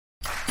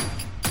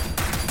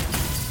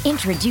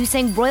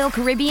Introducing Royal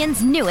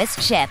Caribbean's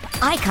newest ship,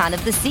 Icon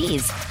of the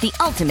Seas, the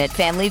ultimate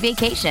family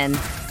vacation.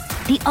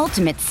 The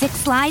ultimate 6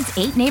 slides,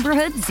 8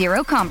 neighborhoods,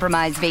 0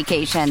 compromise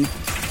vacation.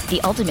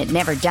 The ultimate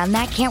never done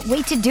that, can't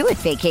wait to do it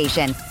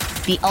vacation.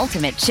 The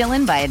ultimate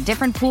chillin' by a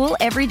different pool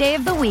every day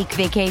of the week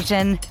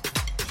vacation.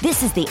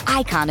 This is the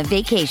Icon of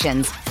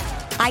vacations.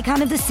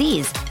 Icon of the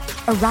Seas,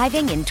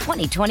 arriving in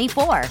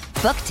 2024.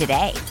 Book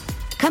today.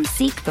 Come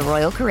seek the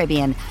Royal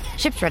Caribbean.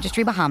 Ships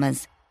Registry,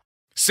 Bahamas.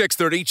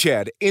 6:30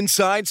 CHED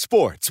Inside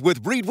Sports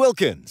with Reed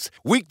Wilkins.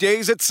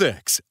 Weekdays at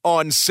 6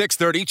 on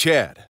 6:30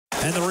 CHED.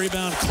 And the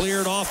rebound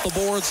cleared off the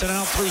boards and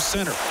out through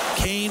center.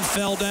 Kane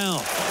fell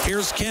down.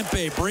 Here's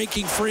Kempe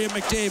breaking free of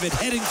McDavid,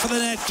 heading for the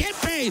net.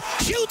 Kempe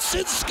shoots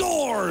and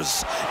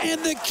scores.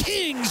 And the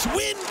Kings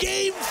win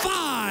game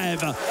 5.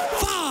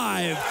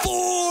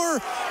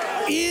 5-4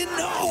 in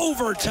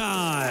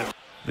overtime.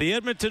 The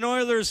Edmonton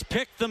Oilers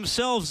picked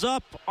themselves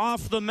up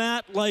off the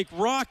mat like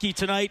Rocky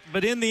tonight,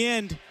 but in the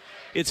end,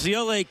 it's the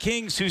LA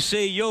Kings who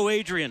say, yo,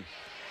 Adrian.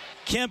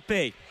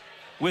 Kempe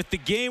with the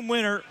game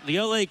winner. The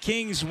LA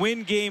Kings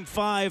win game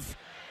 5,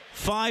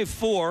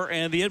 5-4,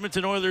 and the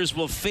Edmonton Oilers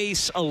will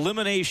face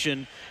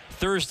elimination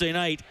Thursday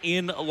night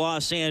in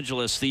Los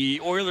Angeles.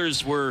 The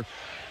Oilers were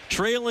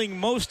trailing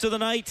most of the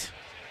night.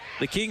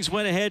 The Kings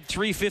went ahead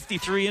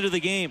 3:53 into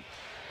the game.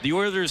 The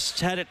Oilers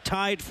had it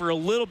tied for a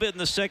little bit in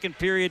the second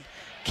period.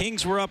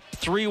 Kings were up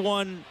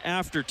 3-1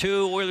 after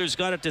 2. Oilers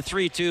got it to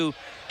 3-2.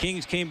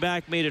 Kings came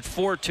back, made it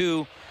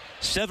 4-2.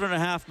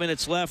 7.5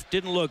 minutes left.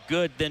 Didn't look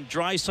good. Then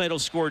Draisaitl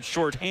scored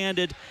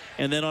shorthanded.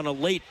 And then on a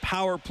late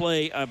power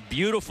play, a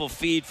beautiful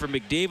feed from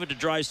McDavid to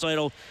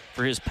Draisaitl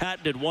for his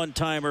patented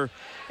one-timer.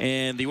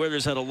 And the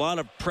Oilers had a lot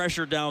of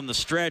pressure down the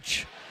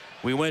stretch.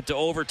 We went to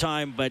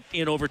overtime, but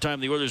in overtime,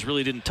 the Oilers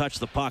really didn't touch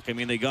the puck. I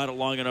mean, they got it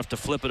long enough to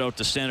flip it out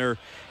to center,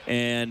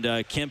 and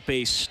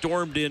Kempe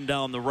stormed in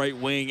down the right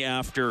wing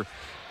after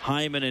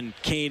Hyman and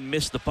Kane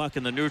missed the puck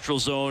in the neutral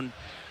zone.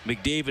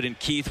 McDavid and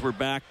Keith were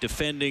back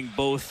defending,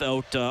 both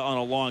out on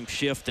a long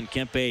shift, and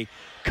Kempe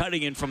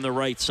cutting in from the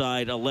right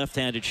side, a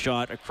left-handed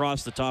shot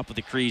across the top of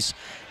the crease,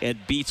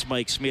 and beats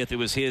Mike Smith. It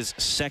was his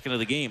second of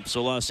the game.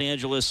 So Los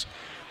Angeles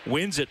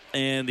wins it,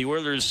 and the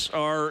Oilers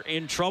are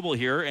in trouble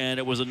here, and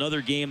it was another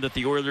game that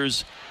the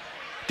Oilers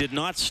did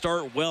not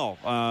start well.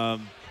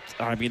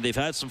 I mean, they've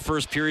had some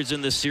first periods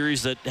in this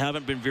series that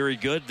haven't been very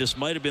good. This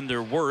might have been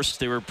their worst.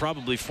 They were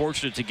probably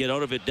fortunate to get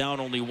out of it down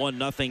only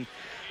 1-0.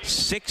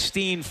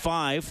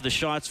 16-5, the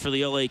shots for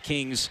the LA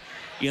Kings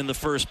in the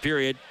first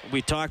period.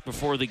 We talked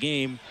before the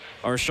game,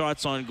 are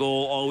shots on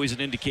goal always an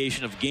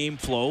indication of game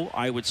flow?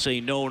 I would say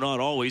no, not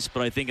always,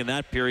 but I think in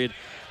that period,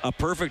 a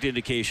perfect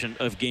indication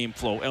of game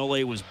flow.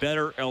 LA was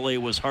better. LA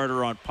was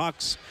harder on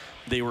pucks.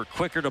 They were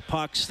quicker to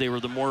pucks. They were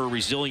the more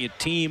resilient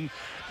team.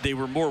 They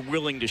were more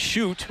willing to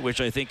shoot, which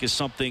I think is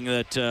something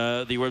that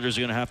the Oilers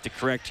are going to have to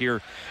correct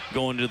here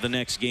going into the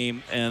next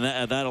game, and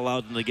that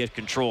allowed them to get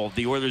control.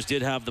 The Oilers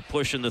did have the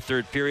push in the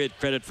third period.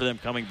 Credit for them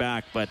coming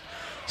back, but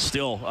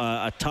still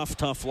a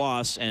tough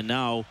loss, and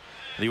now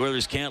the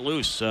Oilers can't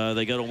lose.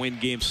 They got to win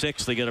Game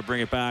 6. They got to bring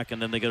it back, and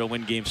then they got to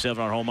win Game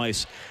 7 on home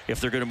ice if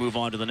they're going to move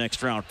on to the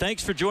next round.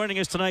 Thanks for joining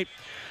us tonight.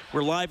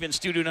 We're live in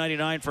Studio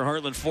 99 for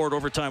Heartland Ford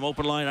Overtime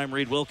Open Line. I'm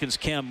Reed Wilkins.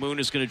 Cam Moon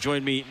is going to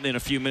join me in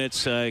a few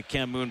minutes.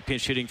 Cam Moon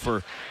pinch hitting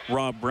for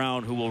Rob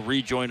Brown, who will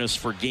rejoin us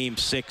for Game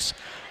 6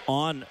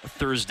 on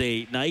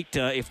Thursday night.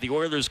 If the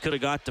Oilers could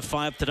have got to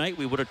 5 tonight,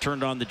 we would have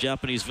turned on the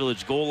Japanese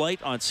Village goal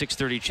light on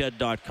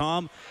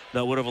 630ched.com.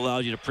 That would have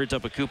allowed you to print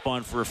up a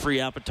coupon for a free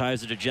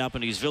appetizer to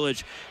Japanese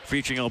Village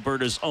featuring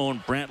Alberta's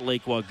own Brant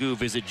Lake Wagyu.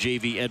 Visit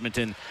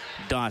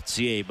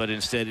jvedmonton.ca. But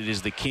instead, it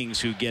is the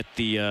Kings who get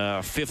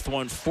the fifth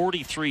one,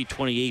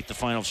 43-28, the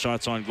final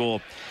shots on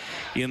goal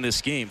in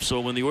this game. So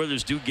when the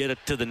Oilers do get it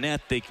to the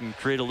net, they can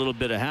create a little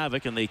bit of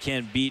havoc, and they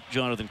can beat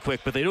Jonathan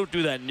Quick, but they don't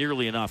do that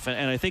nearly enough.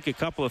 And I think a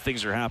couple of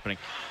things are happening.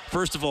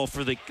 First of all,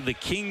 for the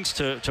Kings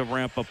to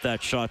ramp up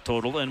that shot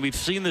total, and we've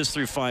seen this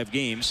through 5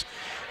 games,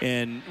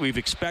 and we've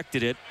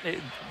expected it.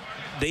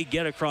 They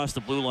get across the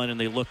blue line and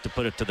they look to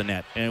put it to the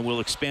net. And we'll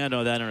expand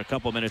on that in a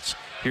couple of minutes.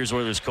 Here's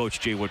Oilers coach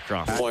Jay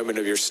Woodcroft. Deployment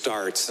of your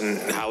starts and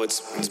how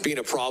it's been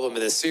a problem in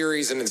this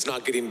series and it's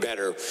not getting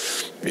better.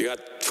 You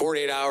got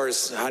 48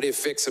 hours. How do you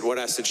fix it? What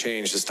has to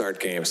change to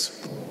start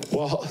games?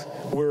 Well,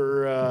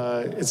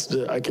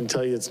 I can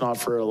tell you it's not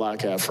for a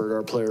lack of effort.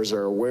 Our players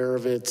are aware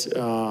of it.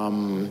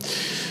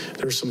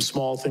 There's some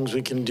small things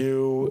we can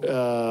do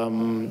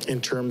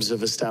in terms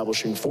of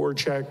establishing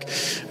forecheck,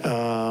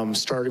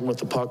 starting with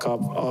the puck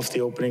off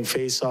the opening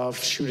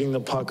face-off, shooting the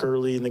puck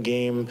early in the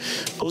game.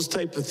 Those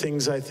type of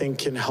things I think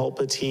can help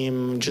a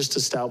team just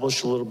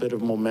establish a little bit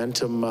of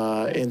momentum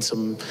in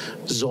some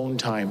zone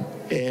time.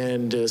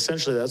 And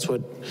essentially that's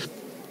what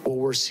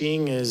we're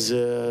seeing is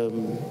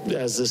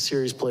as the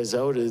series plays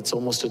out, it's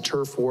almost a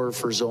turf war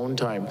for zone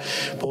time.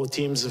 Both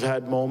teams have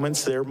had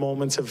moments. Their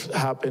moments have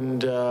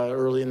happened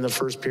early in the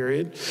first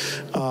period.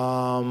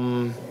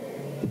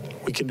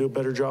 We can do a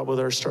better job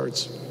with our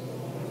starts.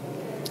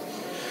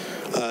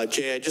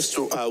 Jay, I just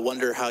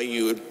wonder how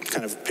you would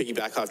kind of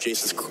piggyback off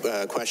Jason's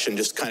question,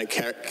 just kind of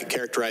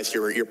characterize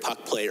your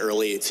puck play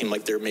early. It seemed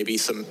like there may be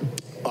some...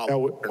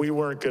 We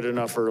weren't good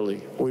enough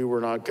early. We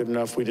were not good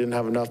enough. We didn't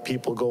have enough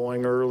people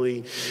going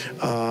early.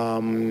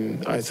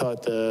 I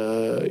thought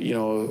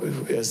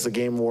as the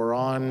game wore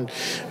on,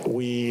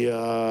 we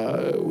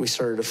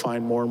started to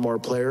find more and more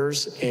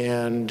players,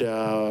 and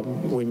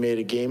we made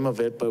a game of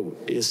it. But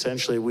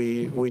essentially,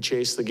 we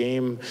chased the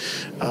game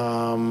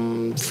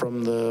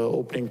from the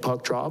opening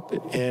puck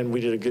drop, and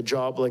we did a good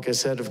job, like I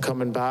said, of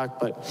coming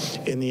back.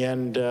 But in the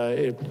end,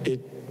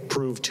 it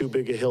proved too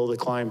big a hill to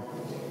climb.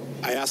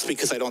 I asked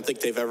because I don't think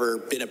they've ever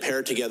been a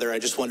pair together. I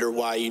just wonder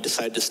why you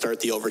decided to start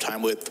the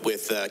overtime with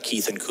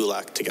Keith and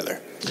Kulak together.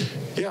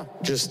 Yeah,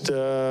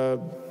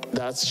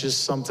 that's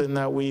just something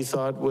that we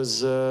thought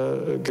was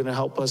going to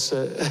help us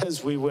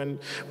as we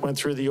went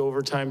through the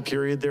overtime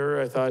period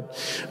there. I thought,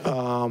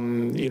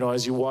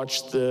 as you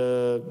watched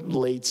the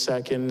late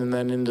second and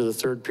then into the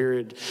third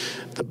period,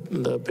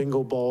 the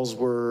bingo balls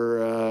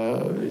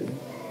were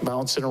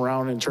bouncing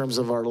around in terms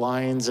of our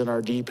lines and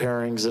our D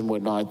pairings and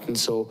whatnot. And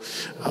so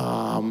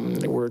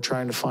we're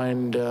trying to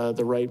find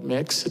the right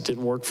mix. It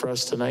didn't work for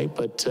us tonight,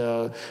 but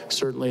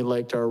certainly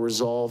liked our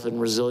resolve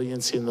and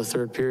resiliency in the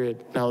third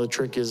period. Now the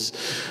trick is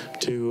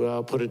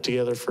to put it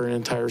together for an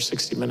entire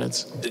 60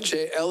 minutes.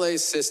 Jay,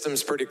 LA's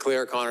system's pretty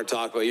clear. Connor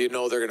talked about, they're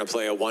going to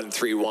play a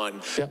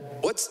 1-3-1. Yeah.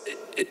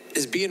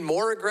 Is being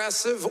more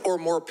aggressive or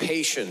more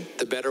patient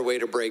the better way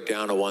to break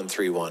down a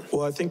 1-3-1?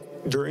 Well, I think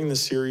during the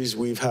series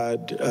we've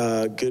had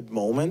good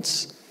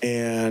moments,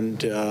 and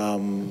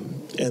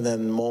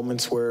then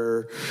moments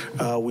where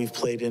we've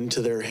played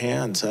into their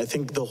hands. I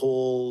think the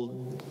whole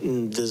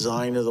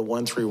design of the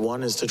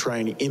 1-3-1 is to try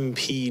and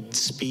impede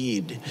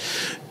speed,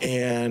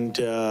 and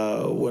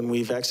when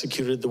we've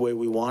executed the way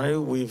we want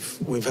to,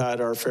 we've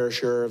had our fair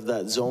share of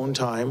that zone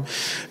time,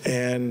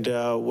 and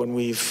when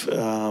we've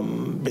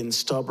been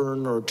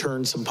stubborn or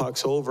turned some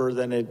pucks over,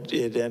 then it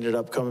ended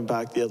up coming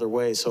back the other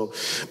way. So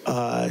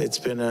it's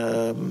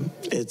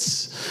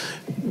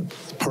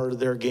part of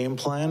their game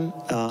plan,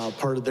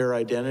 part of their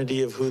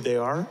identity of who they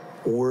are.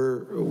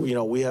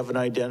 We have an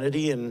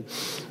identity, and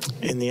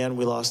in the end,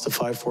 we lost a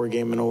 5-4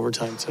 game in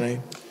overtime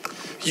tonight.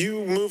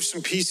 You moved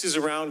some pieces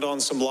around on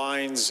some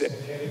lines.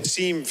 It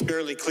seemed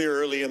fairly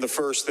clear early in the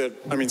first that,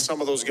 some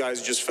of those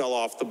guys just fell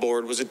off the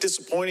board. Was it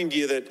disappointing to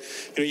you that,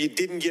 you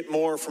didn't get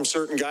more from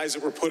certain guys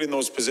that were put in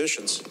those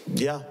positions?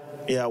 Yeah,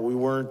 we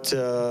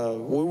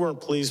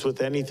weren't pleased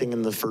with anything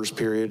in the first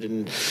period,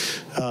 and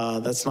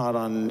that's not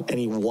on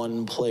any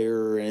one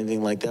player or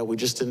anything like that. We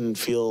just didn't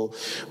feel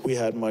we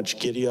had much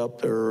giddy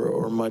up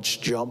or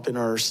much jump in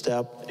our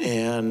step,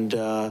 and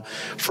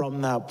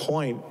from that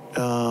point,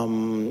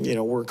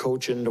 we're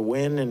coaching to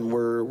win, and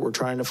we're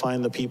trying to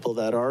find the people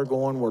that are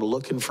going. We're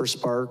looking for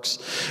sparks,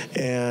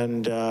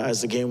 and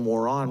as the game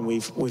wore on, we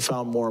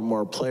found more and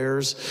more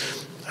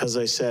players. As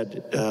I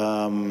said,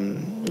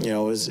 it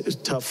was a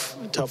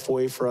tough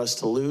way for us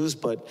to lose,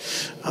 but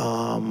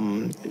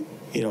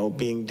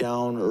being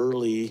down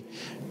early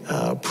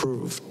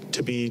proved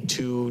to be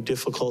too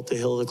difficult a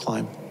hill to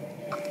climb.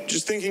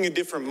 Just thinking of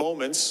different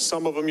moments,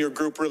 some of them your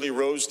group really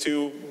rose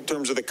to in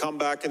terms of the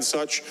comeback and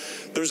such.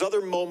 There's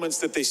other moments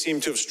that they seem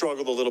to have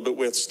struggled a little bit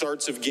with,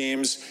 starts of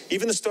games,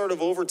 even the start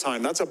of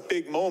overtime. That's a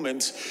big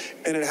moment,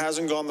 and it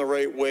hasn't gone the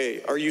right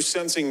way. Are you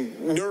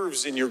sensing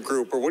nerves in your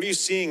group, or what are you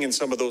seeing in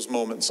some of those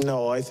moments?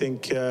 No, I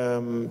think,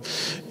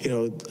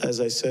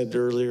 as I said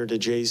earlier to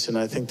Jason,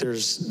 I think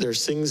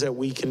there's things that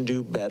we can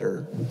do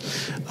better.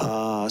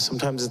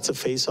 Sometimes it's a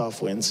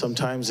face-off win.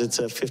 Sometimes it's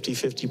a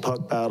 50-50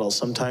 puck battle.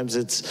 Sometimes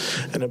it's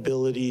an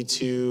ability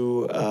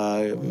to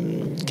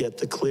get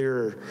the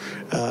clear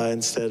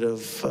instead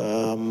of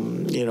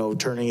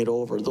turning it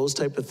over. Those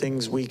type of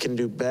things we can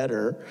do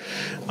better.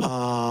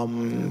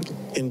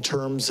 In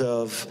terms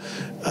of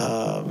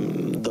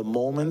the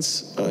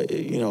moments,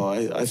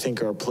 I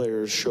think our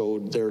players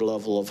showed their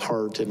level of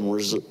heart and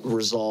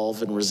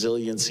resolve and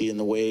resiliency in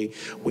the way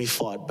we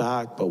fought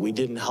back, but we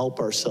didn't help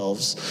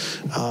ourselves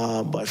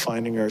by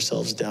finding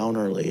ourselves down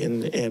early,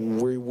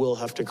 and we will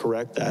have to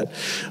correct that,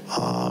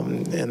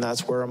 and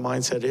that's where our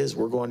mindset is.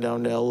 We're going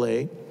down to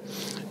LA,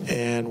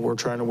 and we're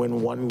trying to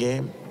win one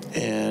game,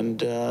 and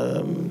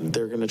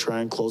they're going to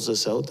try and close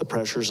us out. The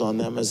pressure's on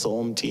them as the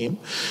home team,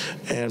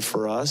 and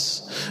for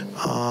us,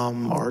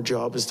 our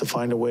job is to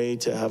find a way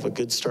to have a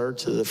good start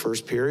to the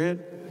first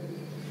period,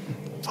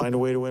 find a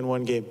way to win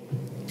one game.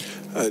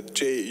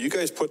 Jay, you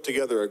guys put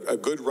together a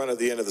good run at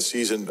the end of the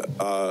season,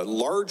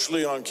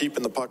 largely on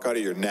keeping the puck out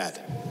of your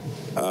net.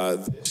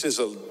 This is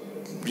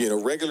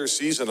regular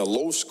season, a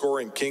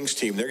low-scoring Kings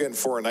team, they're getting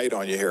 4 a night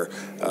on you here.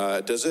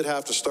 Does it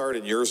have to start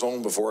in your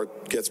zone before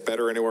it gets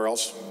better anywhere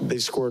else? They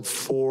scored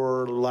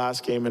 4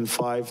 last game and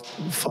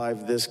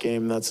 5 this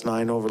game. That's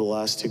 9 over the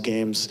last 2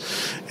 games.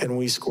 And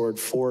we scored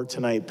 4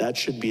 tonight. That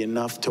should be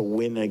enough to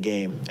win a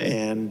game.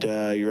 And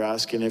you're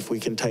asking if we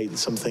can tighten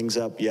some things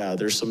up. Yeah,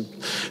 there's some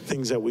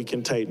things that we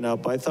can tighten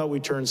up. I thought we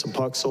turned some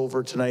pucks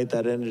over tonight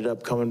that ended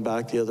up coming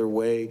back the other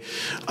way.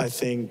 I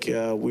think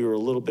we were a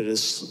little bit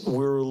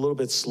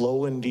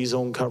slow in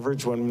D-zone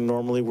coverage when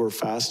normally we're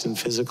fast and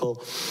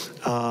physical.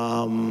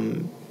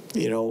 In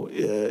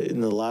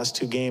the last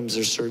 2 games,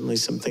 there's certainly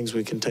some things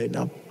we can tighten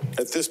up.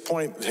 At this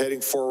point,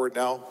 heading forward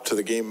now to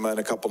the game in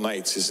a couple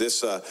nights, is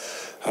this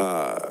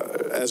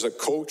as a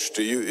coach?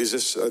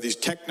 Are these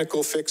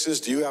technical fixes?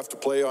 Do you have to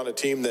play on a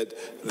team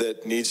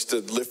that needs to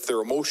lift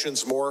their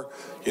emotions more?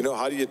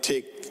 How do you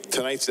take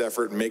tonight's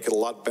effort and make it a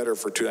lot better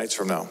for 2 nights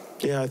from now?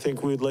 Yeah, I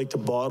think we'd like to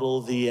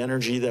bottle the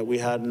energy that we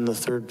had in the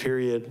third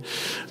period,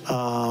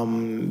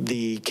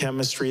 the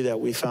chemistry that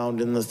we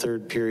found in the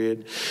third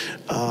period,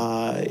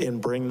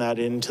 and bring that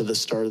into the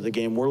start of the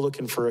game. We're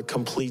looking for a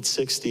complete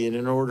 60, and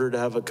in order to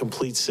have a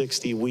complete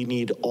 60, we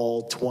need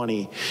all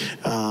 20.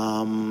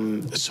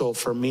 So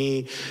for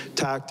me,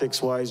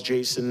 tactics-wise,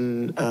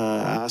 Jason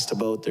asked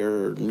about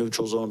their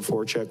neutral zone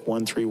forecheck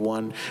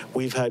 1-3-1.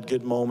 We've had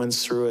good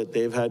moments through it.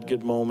 They've had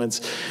good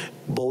moments.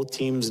 Both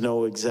teams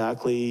know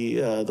exactly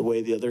the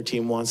way the other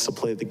team wants to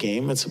play the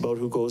game. It's about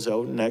who goes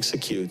out and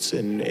executes,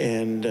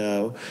 and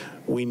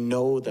we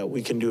know that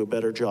we can do a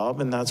better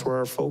job, and that's where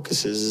our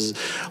focus is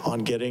on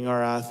getting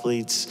our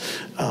athletes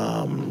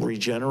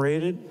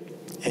regenerated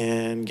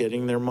and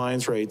getting their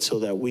minds right so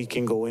that we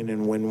can go in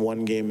and win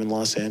 1 game in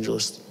Los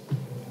Angeles.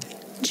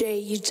 Jay,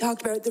 you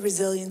talked about the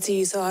resiliency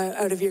you saw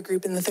out of your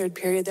group in the third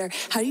period there.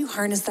 How do you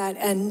harness that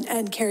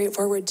and carry it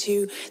forward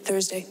to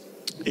Thursday?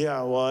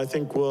 Yeah, well, I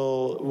think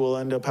we'll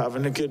end up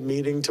having a good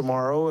meeting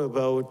tomorrow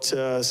about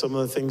some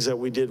of the things that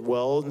we did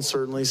well, and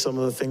certainly some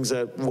of the things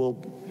that will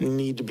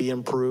need to be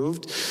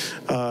improved.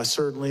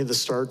 Certainly the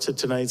start to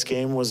tonight's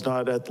game was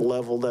not at the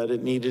level that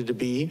it needed to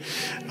be.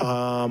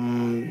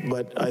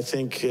 But I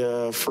think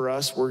for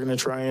us, we're going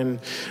to try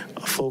and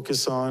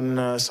focus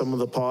on some of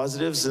the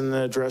positives and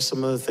address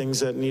some of the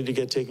things that need to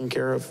get taken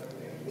care of.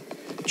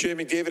 Jay,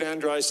 McDavid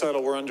and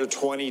Draisaitl were under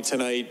 20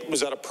 tonight. Was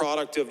that a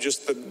product of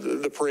just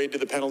the parade to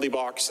the penalty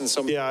box and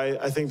some? Yeah,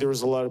 I think there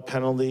was a lot of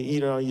penalty.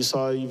 You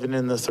saw even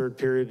in the third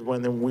period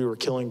when we were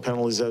killing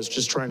penalties, I was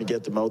just trying to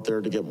get them out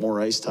there to get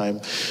more ice time.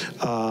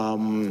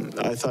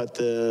 I thought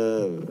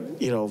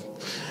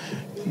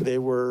they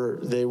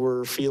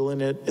were feeling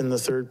it in the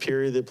third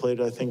period. They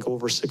played, I think,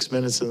 over 6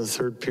 minutes in the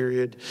third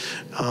period.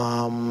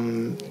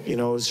 It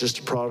was just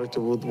a product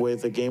of the way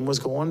the game was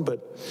going,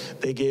 but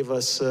they gave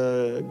us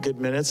good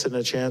minutes and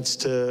a chance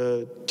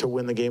to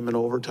win the game in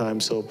overtime.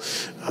 So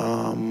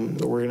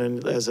we're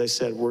going to, as I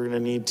said, we're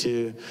going to need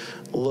to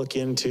look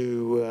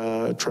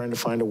into trying to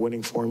find a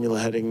winning formula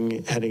heading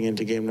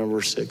into game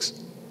number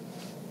 6.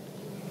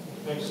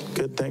 Thanks.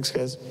 Good. Thanks,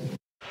 guys.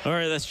 All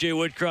right, that's Jay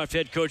Woodcroft,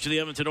 head coach of the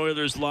Edmonton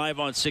Oilers,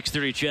 live on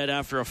 6:30 CHED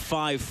after a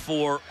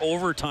 5-4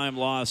 overtime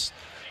loss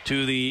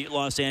to the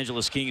Los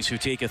Angeles Kings, who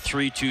take a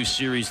 3-2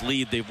 series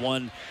lead. They've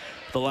won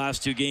the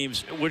last 2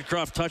 games.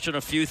 Woodcroft touched on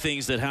a few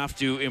things that have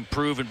to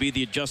improve and be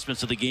the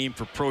adjustments of the game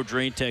for Pro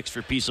Drain Techs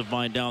for peace of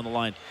mind down the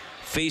line.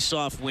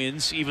 Face-off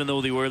wins, even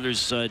though the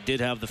Oilers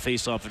did have the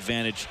face-off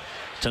advantage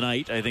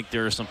tonight. I think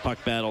there are some puck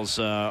battles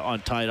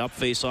on tied-up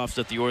face-offs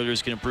that the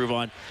Oilers can improve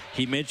on.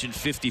 He mentioned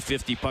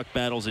 50-50 puck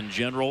battles in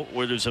general.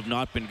 Oilers have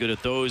not been good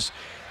at those.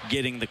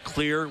 Getting the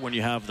clear when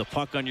you have the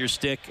puck on your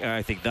stick,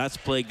 I think that's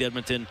plagued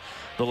Edmonton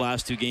the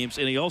last 2 games.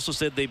 And he also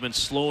said they've been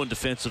slow in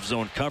defensive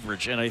zone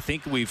coverage, and I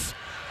think we've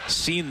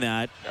seen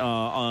that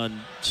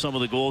on some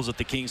of the goals that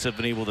the Kings have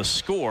been able to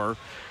score,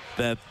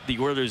 that the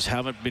Oilers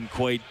haven't been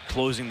quite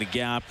closing the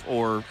gap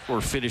or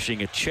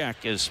finishing a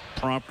check as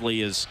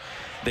promptly as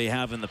they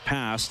have in the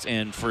past.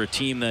 And for a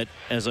team that,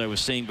 as I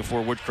was saying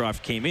before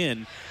Woodcroft came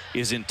in,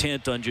 is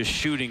intent on just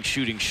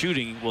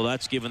shooting, well,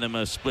 that's given them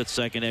a split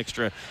second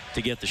extra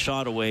to get the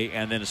shot away,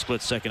 and then a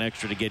split second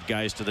extra to get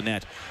guys to the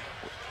net.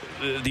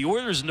 The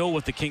Oilers know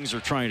what the Kings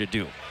are trying to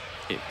do,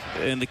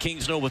 and the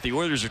Kings know what the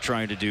Oilers are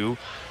trying to do.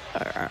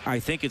 I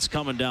think it's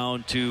coming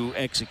down to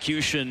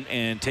execution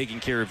and taking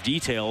care of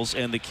details,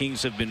 and the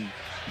Kings have been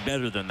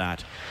better than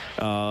that.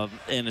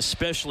 And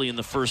especially in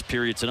the first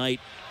period tonight,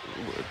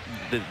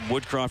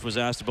 Woodcroft was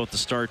asked about the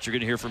starts. You're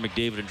going to hear from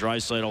McDavid and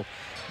Draisaitl.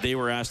 They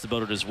were asked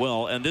about it as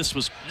well. And this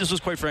was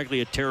quite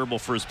frankly a terrible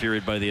first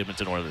period by the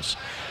Edmonton Oilers.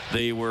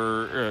 They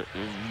were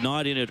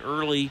not in it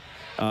early.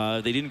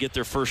 They didn't get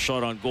their first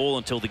shot on goal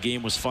until the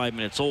game was 5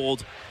 minutes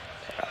old.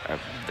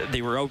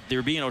 They were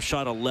being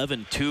outshot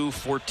 11-2,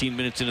 14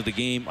 minutes into the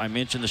game. I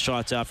mentioned the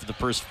shots after the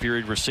first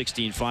period were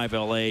 16-5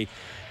 LA.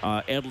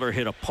 Edler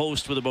hit a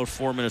post with about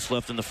 4 minutes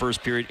left in the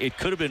first period. It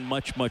could have been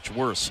much, much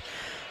worse.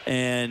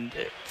 And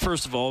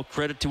first of all,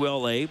 credit to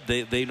LA.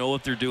 They know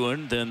what they're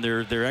doing, then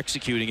they're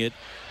executing it.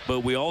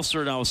 But we also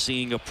are now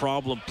seeing a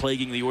problem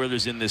plaguing the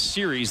Oilers in this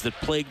series that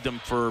plagued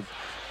them for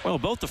Well,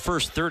 about the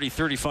first 30,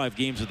 35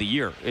 games of the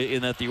year,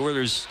 in that the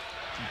Oilers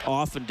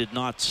often did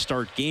not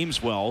start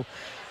games well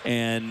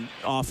and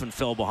often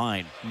fell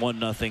behind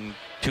 1-0,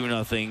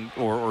 2-0,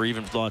 or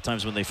even a lot of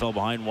times when they fell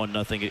behind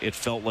 1-0, it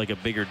felt like a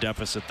bigger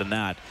deficit than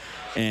that.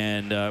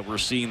 And we're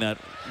seeing that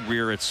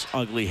rear its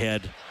ugly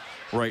head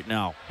right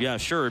now. Yeah,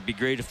 sure, it'd be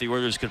great if the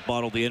Oilers could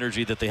bottle the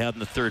energy that they had in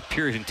the third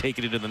period and take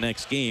it into the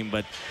next game,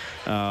 but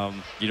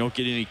you don't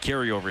get any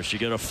carryovers. You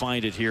got to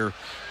find it here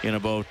in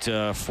about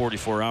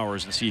 44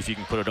 hours and see if you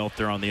can put it out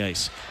there on the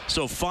ice.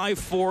 So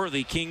 5-4,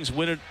 the Kings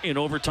win it in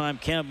overtime.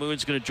 Cam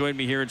Moon's going to join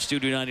me here in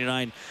Studio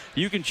 99.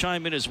 You can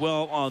chime in as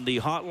well on the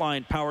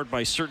hotline powered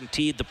by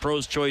CertainTeed, the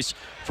pro's choice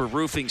for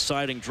roofing,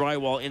 siding,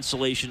 drywall,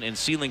 insulation, and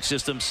ceiling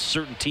systems.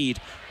 CertainTeed,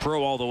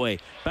 pro all the way.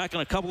 Back in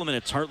a couple of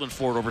minutes, Heartland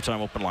Ford Overtime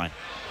Open Line.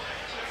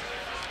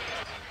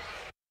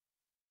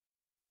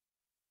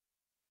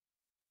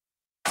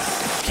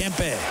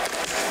 Kempe,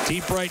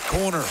 deep right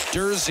corner.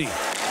 Jersey,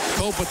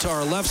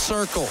 Kopitar, left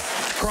circle.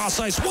 Cross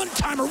ice,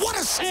 one-timer. What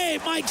a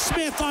save, Mike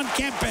Smith on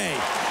Kempe.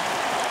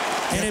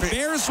 And it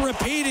bears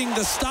repeating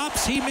the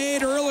stops he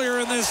made earlier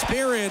in this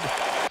period.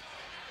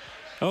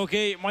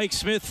 Okay, Mike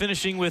Smith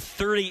finishing with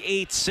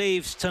 38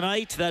 saves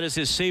tonight. That is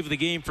his save of the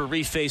game for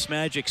Reface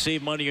Magic.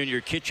 Save money on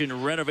your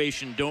kitchen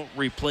renovation. Don't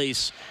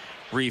replace,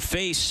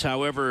 reface.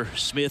 However,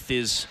 Smith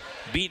is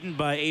beaten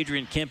by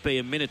Adrian Kempe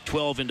a minute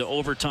 12 into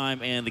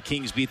overtime, and the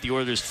Kings beat the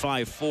Oilers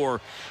 5-4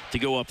 to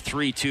go up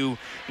 3-2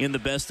 in the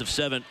best of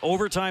 7.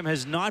 Overtime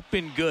has not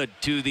been good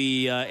to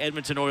the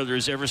Edmonton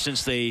Oilers ever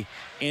since they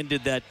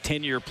ended that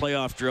 10-year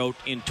playoff drought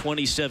in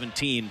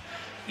 2017.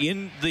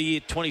 In the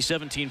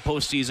 2017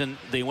 postseason,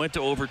 they went to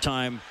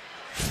overtime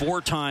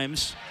 4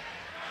 times.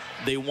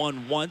 They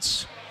won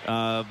once.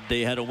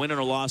 They had a win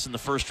and a loss in the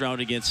first round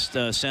against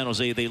San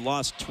Jose. They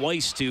lost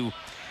twice to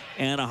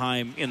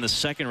Anaheim in the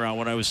second round.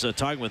 When I was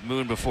talking with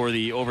Moon before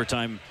the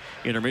overtime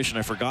intermission,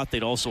 I forgot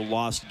they'd also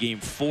lost Game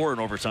 4 in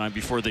overtime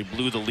before they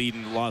blew the lead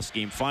and lost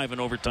Game 5 in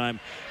overtime.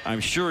 I'm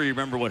sure you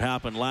remember what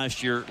happened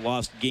last year.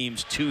 Lost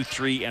Games 2,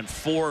 3, and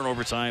 4 in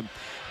overtime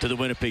to the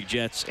Winnipeg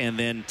Jets. And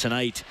then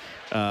tonight,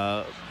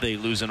 they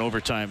lose in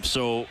overtime.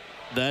 So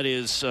that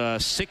is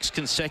 6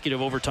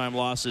 consecutive overtime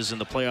losses in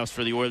the playoffs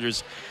for the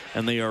Oilers,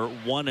 and they are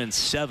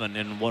 1-7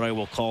 in what I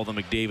will call the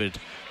McDavid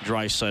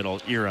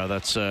Draisaitl era.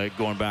 That's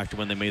going back to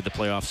when they made the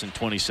playoffs in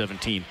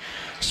 2017.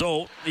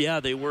 So, yeah,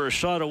 they were a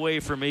shot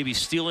away from maybe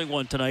stealing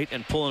one tonight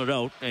and pulling it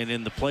out. And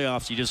in the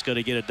playoffs, you just got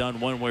to get it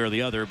done one way or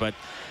the other. But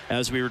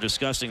as we were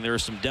discussing, there are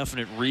some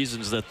definite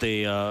reasons that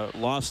they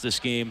lost this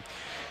game.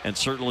 And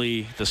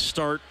certainly the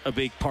start, a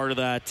big part of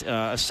that.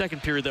 A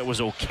second period that was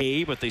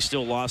okay, but they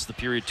still lost the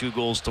period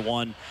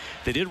 2-1.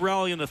 They did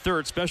rally in the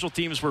third. Special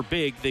teams were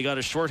big. They got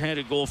a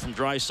shorthanded goal from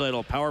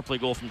Draisaitl, power play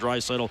goal from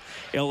Draisaitl.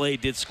 LA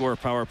did score a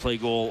power play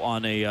goal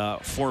on a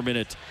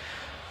 4-minute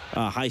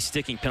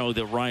high-sticking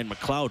penalty that Ryan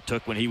McLeod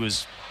took when he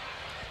was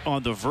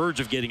on the verge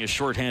of getting a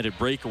shorthanded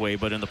breakaway,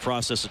 but in the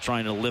process of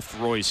trying to lift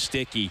Roy's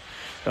stick, he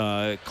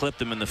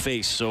clipped him in the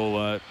face.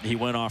 So he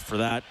went off for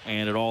that,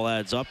 and it all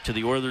adds up to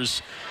the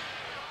Oilers'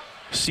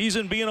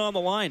 season being on the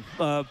line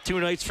 2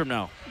 nights from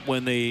now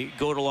when they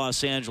go to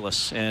Los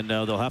Angeles, and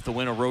they'll have to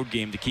win a road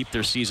game to keep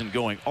their season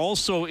going.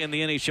 Also in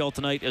the NHL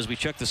tonight, as we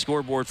check the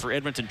scoreboard for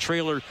Edmonton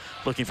Trailer,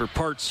 looking for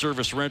parts,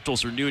 service,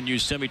 rentals, or new and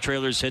used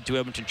semi-trailers, head to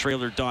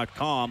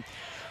edmontontrailer.com.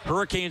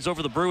 Hurricanes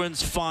over the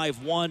Bruins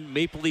 5-1,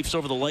 Maple Leafs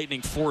over the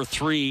Lightning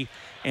 4-3,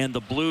 and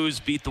the Blues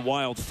beat the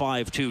Wild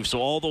 5-2.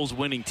 So all those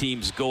winning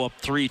teams go up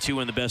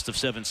 3-2 in the best of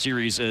 7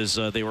 series, as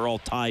they were all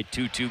tied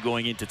 2-2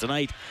 going into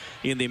tonight.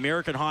 In the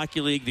American Hockey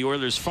League, the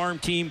Oilers farm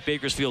team,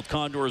 Bakersfield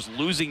Condors,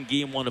 losing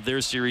Game 1 of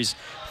their series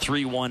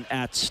 3-1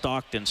 at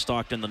Stockton.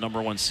 Stockton, the number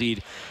 1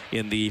 seed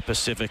in the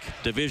Pacific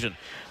Division.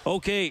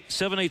 Okay,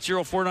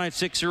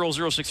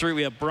 780-496-0063.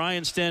 We have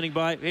Brian standing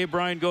by. Hey,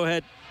 Brian, go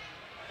ahead.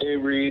 Hey,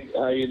 Reed.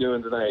 How you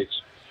doing tonight?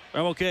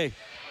 I'm okay.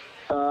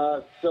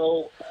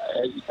 So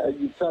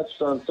you touched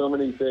on so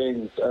many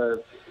things.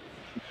 The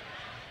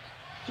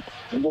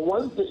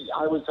one thing,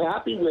 I was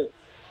happy with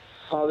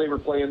how they were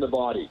playing the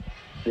body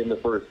in the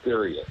first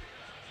period.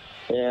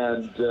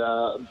 And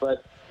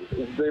but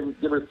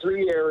there were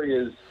 3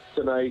 areas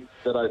tonight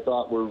that I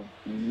thought were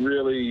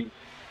really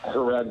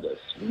horrendous.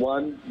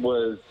 One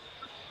was,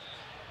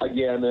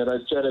 again, and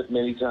I've said it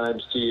many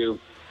times to you,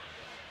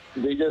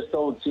 they just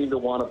don't seem to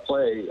want to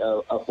play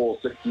a full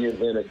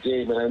 60-minute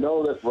game. And I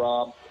know that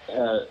Rob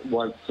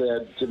once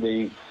said to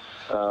me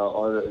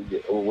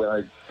when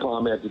I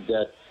commented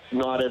that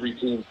not every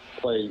team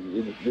plays,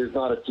 there's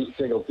not a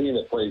single team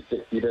that plays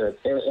 60 minutes.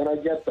 And I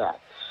get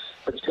that.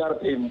 But you got to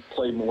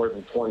play more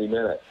than 20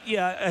 minutes.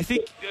 Yeah, I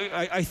think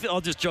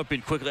I'll just jump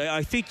in quickly.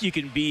 I think you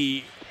can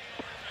be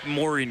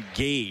more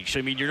engaged.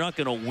 I mean, you're not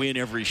going to win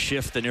every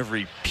shift and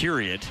every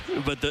period.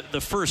 But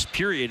the first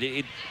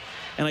period,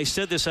 and I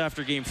said this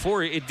after Game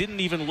 4, it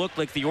didn't even look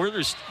like the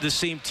Oilers, the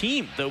same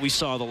team that we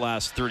saw the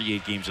last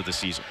 38 games of the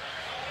season.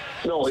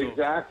 No,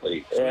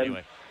 exactly. So and,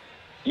 anyway.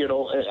 You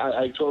know,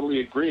 I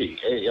totally agree.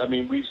 I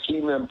mean, we've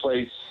seen them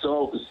play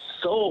so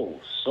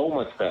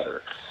much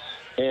better.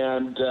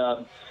 And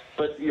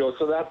But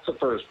so that's the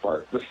first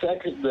part. The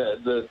second,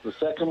 the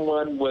second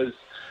one was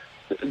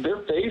their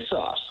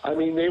face-offs. I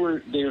mean, they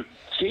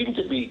seemed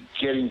to be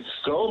getting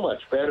so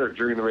much better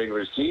during the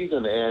regular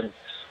season, and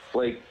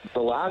like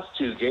the last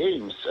two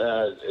games,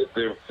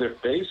 their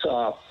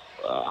face-off.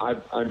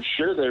 I'm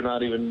sure they're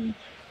not even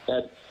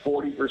at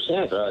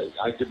 40%.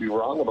 I could be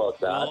wrong about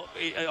that. Well,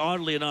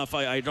 oddly enough,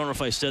 I don't know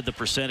if I said the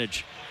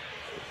percentage.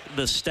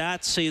 The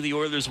stats say the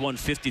Oilers won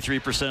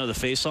 53% of the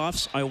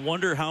faceoffs. I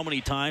wonder how many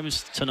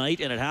times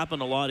tonight, and it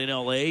happened a lot in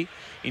LA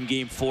in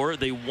Game 4,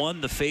 they won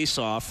the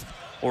faceoff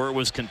or it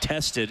was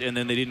contested and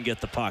then they didn't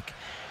get the puck.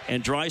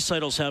 And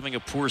Draisaitl's having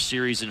a poor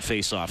series in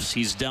faceoffs.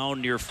 He's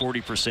down near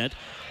 40%.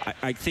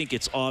 I think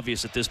it's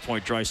obvious at this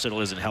point Draisaitl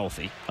isn't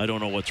healthy. I don't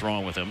know what's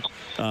wrong with him.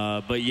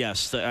 But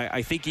yes,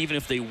 I think even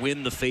if they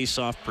win the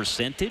faceoff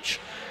percentage,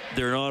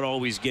 they're not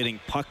always getting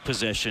puck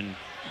possession,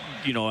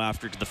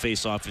 after the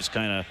faceoff is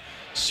kind of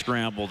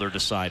scrambled or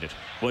decided.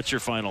 What's your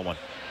final one?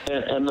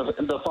 And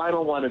the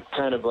final one is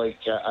kind of like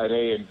an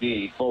A and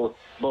B, both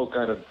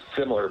kind of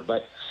similar.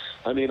 But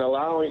I mean,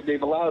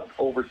 they've allowed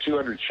over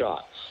 200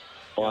 shots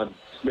on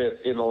Smith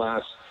in the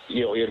last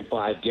in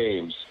 5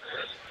 games.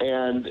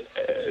 And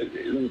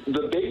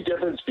the big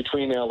difference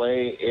between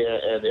LA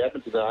and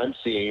Edmonton that I'm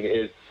seeing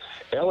is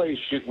LA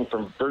shooting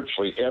from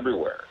virtually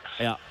everywhere.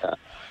 Yeah.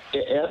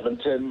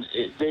 Edmonton,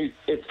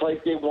 it's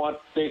like they want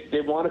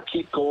to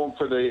keep going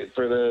for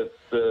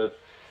the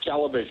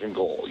television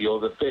goal,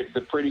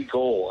 the pretty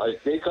goal.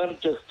 They got to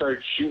just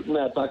start shooting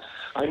that puck.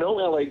 I know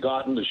LA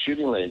got in the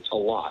shooting lanes a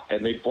lot,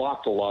 and they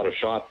blocked a lot of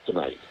shots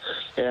tonight.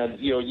 And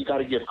you got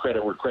to give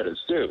credit where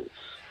credit's due,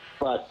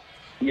 but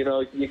you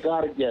got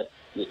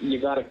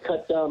to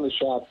cut down the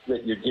shots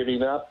that you're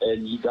giving up,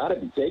 and you got to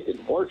be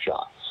taking more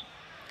shots.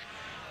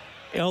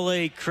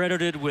 LA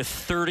credited with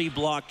 30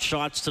 blocked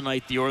shots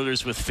tonight, the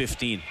Oilers with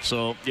 15.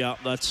 So, yeah,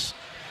 that's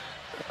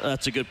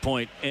a good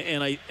point.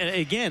 And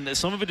again,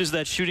 some of it is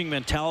that shooting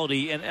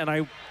mentality.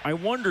 And I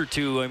wonder,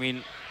 too, I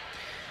mean,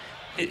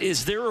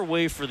 is there a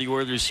way for the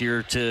Oilers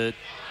here to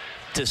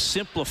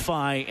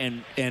simplify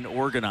and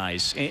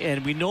organize?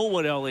 And we know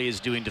what LA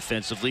is doing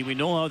defensively. We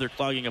know how they're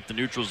clogging up the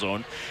neutral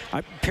zone.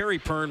 Perry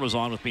Pern was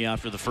on with me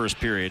after the first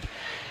period,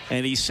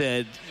 and he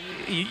said,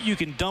 you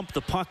can dump the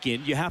puck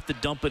in. You have to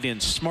dump it in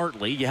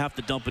smartly. You have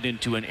to dump it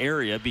into an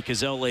area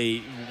because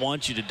LA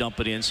wants you to dump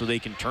it in so they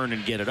can turn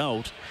and get it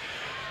out.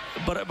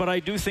 But I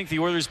do think the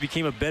Oilers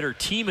became a better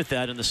team at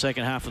that in the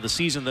second half of the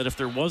season, that if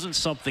there wasn't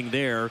something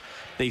there,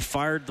 they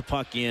fired the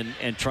puck in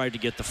and tried to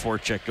get the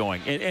forecheck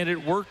going. And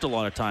it worked a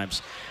lot of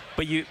times.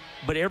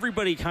 But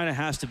everybody kind of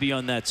has to be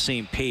on that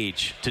same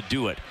page to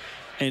do it.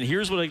 And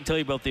here's what I can tell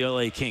you about the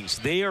LA Kings.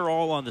 They are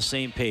all on the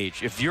same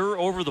page. If you're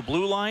over the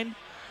blue line,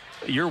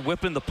 you're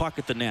whipping the puck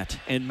at the net.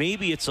 And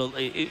maybe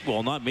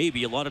not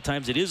maybe, a lot of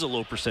times it is a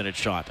low percentage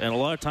shot. And a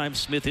lot of times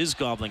Smith is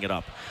gobbling it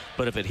up.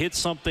 But if it hits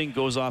something,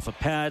 goes off a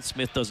pad,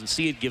 Smith doesn't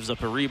see it, gives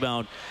up a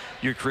rebound,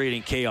 you're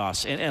creating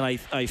chaos. And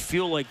I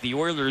feel like the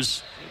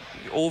Oilers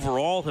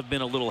overall have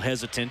been a little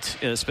hesitant,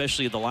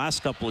 especially in the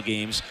last couple of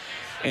games.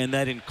 And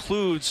that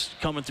includes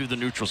coming through the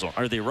neutral zone.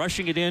 Are they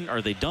rushing it in?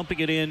 Are they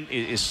dumping it in?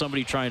 Is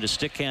somebody trying to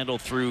stick handle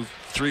through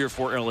 3 or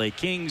 4 LA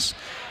Kings?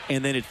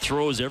 And then it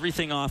throws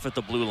everything off at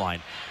the blue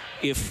line.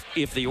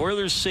 If the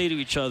Oilers say to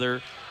each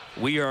other,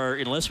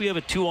 unless we have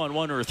a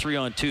 2-on-1 or a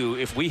 3-on-2,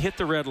 if we hit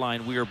the red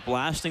line, we are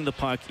blasting the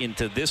puck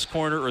into this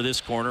corner or this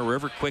corner,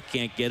 wherever Quick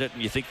can't get it,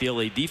 and you think the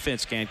LA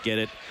defense can't get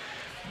it,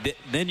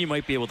 then you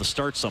might be able to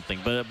start something.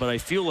 But I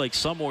feel like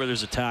some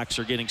Oilers attacks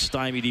are getting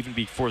stymied even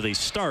before they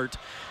start,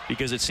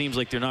 because it seems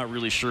like they're not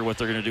really sure what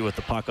they're going to do with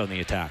the puck on the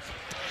attack.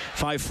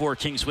 5-4,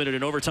 Kings win it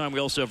in overtime.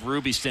 We also have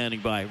Ruby standing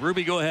by.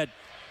 Ruby, go ahead.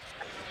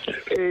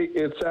 Hey,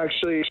 it's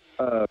actually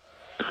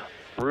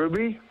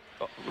Ruby.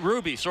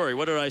 Ruby, sorry,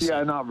 what did I say?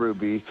 Yeah, not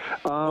Ruby.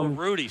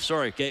 Rudy,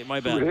 sorry, okay, my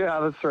bad. Yeah,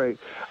 that's right.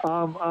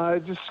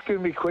 Just going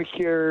to be quick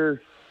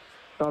here,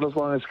 not as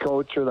long as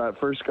coach or that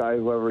first guy,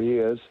 whoever he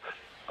is.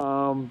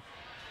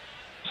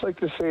 Just like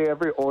to say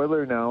every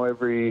Oiler now,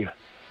 every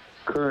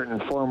current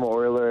and former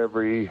Oiler,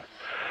 every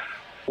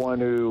one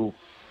who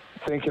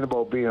thinking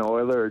about being an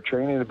Oiler or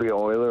training to be an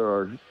Oiler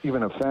or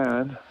even a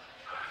fan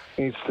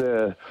needs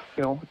to,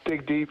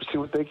 dig deep, see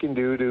what they can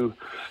do to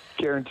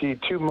guarantee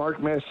 2 Mark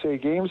Messier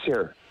games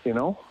here.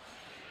 2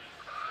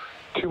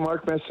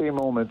 Mark Messier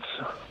moments,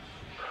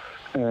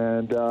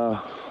 and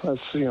that's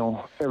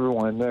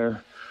everyone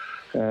there,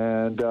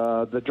 and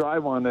the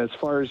drive one, as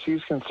far as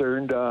he's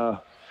concerned, as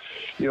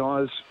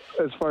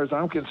far as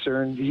I'm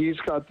concerned, he's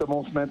got the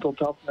most mental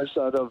toughness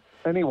out of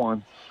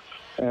anyone,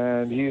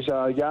 and he's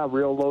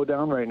real low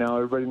down right now.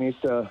 Everybody needs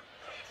to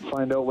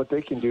find out what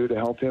they can do to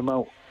help him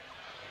out.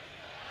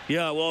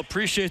 Yeah, well,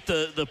 appreciate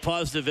the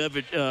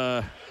positive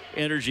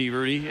energy,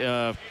 Rudy.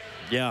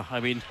 I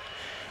mean,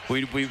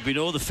 we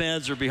know the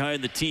fans are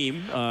behind the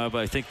team, but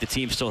I think the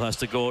team still has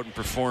to go out and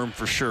perform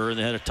for sure. And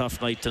they had a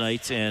tough night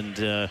tonight. And,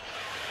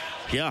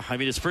 I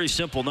mean, it's pretty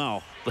simple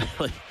now.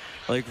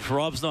 like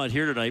Rob's not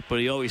here tonight, but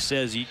he always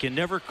says you can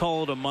never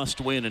call it a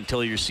must-win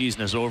until your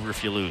season is over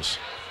if you lose.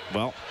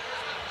 Well,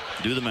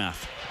 do the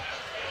math.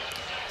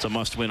 It's a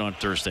must-win on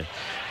Thursday.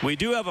 We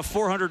do have a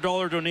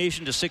 $400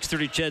 donation to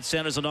 630 CHED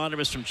Santa's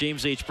Anonymous from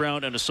James H.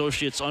 Brown and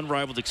Associates.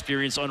 Unrivaled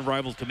experience,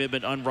 unrivaled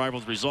commitment,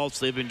 unrivaled results.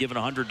 They've been given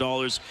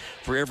 $100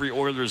 for every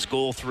Oilers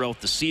goal throughout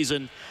the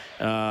season.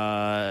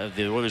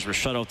 The Oilers were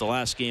shut out the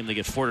last game. They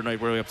get 4 tonight.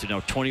 We're up to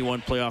now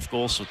 21 playoff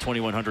goals, so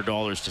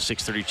 $2,100 to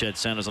 630 CHED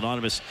Santa's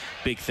Anonymous.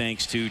 Big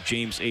thanks to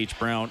James H.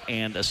 Brown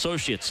and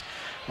Associates.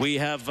 We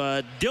have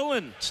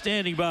Dylan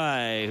standing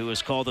by, who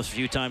has called us a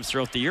few times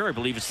throughout the year. I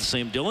believe it's the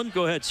same Dylan.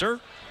 Go ahead, sir.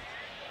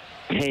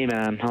 Hey,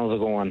 man. How's it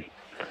going?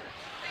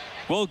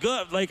 Well,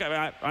 good. Like,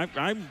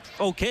 I'm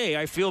okay.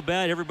 I feel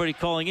bad. Everybody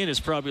calling in is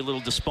probably a little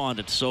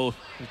despondent, so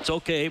it's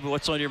okay, but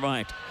what's on your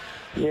mind?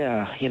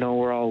 Yeah,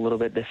 we're all a little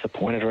bit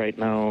disappointed right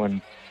now,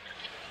 and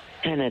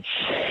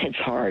it's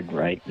hard,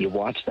 right? You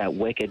watch that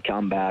wicked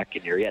comeback,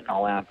 and you're getting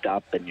all amped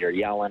up, and you're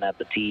yelling at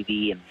the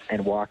TV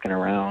and walking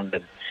around,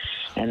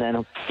 and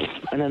then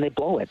they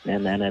blow it,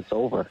 and then it's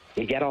over.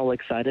 You get all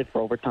excited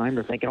for overtime.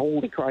 You're thinking,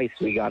 holy Christ,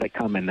 we got it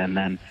coming, and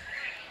then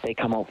they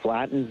come out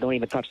flat and don't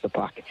even touch the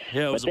puck.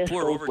 Yeah, it was a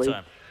poor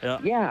overtime.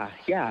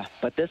 Yeah,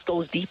 but this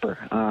goes deeper.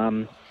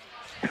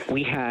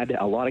 We had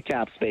a lot of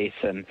cap space,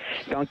 and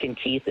Duncan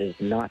Keith is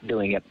not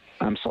doing it.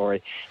 I'm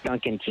sorry.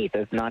 Duncan Keith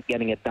is not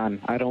getting it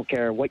done. I don't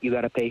care what you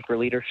got to pay for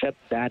leadership.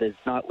 That is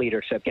not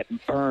leadership.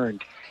 Getting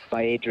burned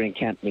by Adrian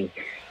Kempny.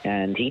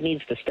 And he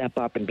needs to step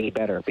up and be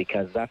better,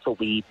 because that's what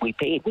we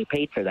paid. We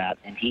paid for that,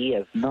 and he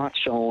has not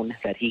shown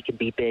that he can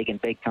be big in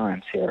big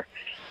times here.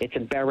 It's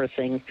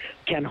embarrassing.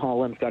 Ken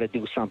Holland's got to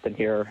do something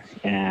here,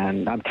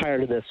 and I'm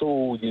tired of this.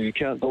 Oh, you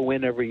can't go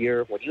in every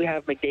year. When you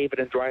have McDavid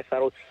and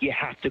Draisaitl, you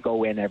have to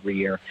go in every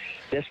year.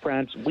 This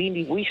France,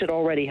 we should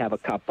already have a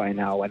cup by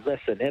now. And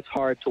listen, it's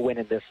hard to win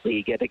in this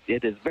league.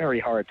 It is very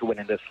hard to win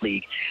in this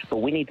league.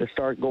 But we need to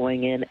start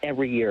going in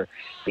every year,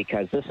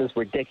 because this is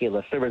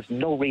ridiculous. There is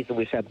no reason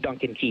we should have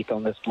Duncan Keith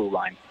on this blue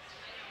line.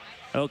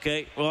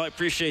 Okay, well, I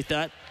appreciate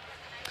that.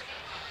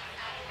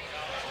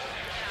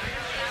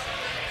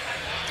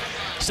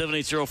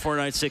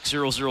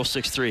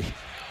 780-496-0063.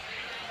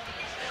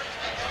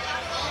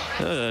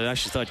 I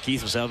actually thought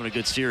Keith was having a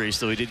good series,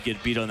 though he did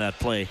get beat on that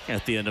play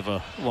at the end of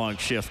a long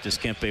shift as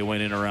Kempe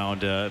went in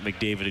around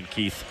McDavid and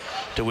Keith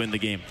to win the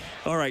game.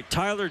 All right,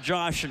 Tyler,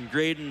 Josh, and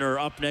Graydon are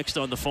up next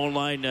on the phone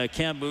line.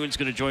 Cam Moon's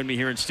going to join me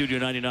here in Studio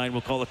 99.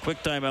 We'll call a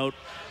quick timeout.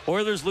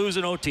 Oilers lose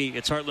in OT.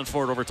 It's Heartland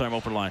Ford Overtime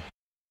Open Line.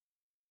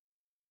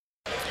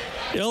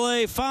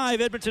 LA 5,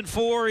 Edmonton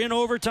 4 in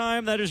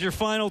overtime. That is your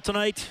final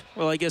tonight.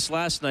 Well, I guess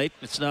last night.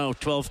 It's now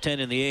 12:10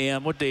 in the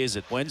a.m. What day is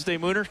it? Wednesday,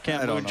 Mooner?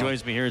 Cam Moon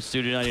joins me here in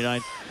Studio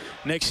 99.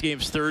 Next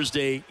game's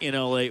Thursday in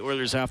LA.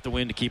 Oilers have to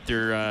win to keep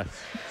their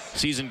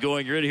season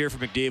going. You're ready to hear from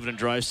McDavid and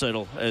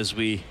Draisaitl as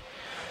we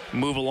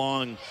move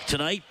along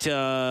tonight.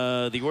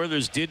 The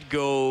Oilers did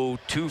go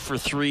 2 for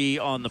 3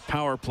 on the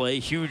power play.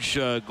 Huge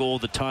goal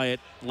to tie it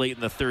late in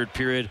the third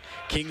period.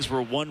 Kings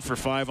were 1 for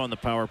 5 on the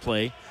power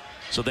play.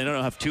 So they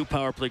don't have 2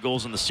 power play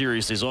goals in the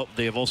series.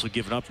 They have also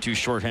given up 2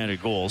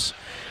 shorthanded goals.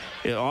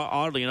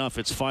 Oddly enough,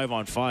 it's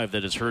 5-on-5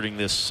 that is hurting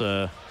this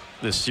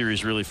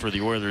series really for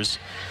the Oilers.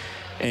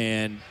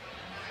 And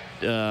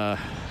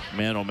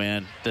man, oh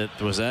man,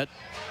 was that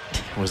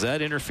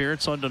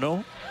interference on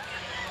Danault?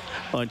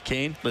 On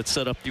Kane? Let's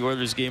set up the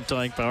Oilers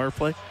game-tying power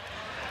play.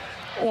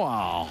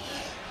 Wow.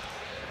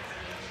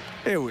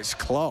 It was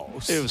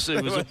close. It was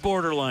a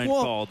borderline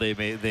call they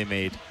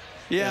made.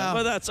 Yeah,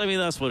 but that's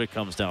what it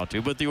comes down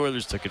to. But the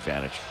Oilers took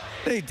advantage.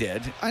 They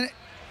did.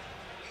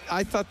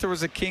 I thought there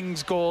was a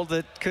Kings goal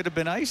that could have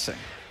been icing.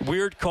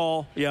 Weird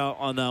call,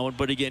 on that one.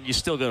 But again, you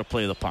still got to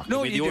play the puck.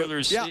 No, the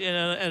Oilers,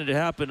 and it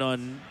happened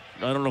on.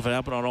 I don't know if it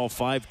happened on all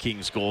 5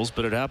 Kings goals,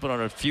 but it happened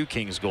on a few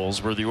Kings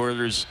goals where the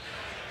Oilers.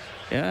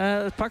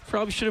 Yeah, the puck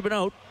probably should have been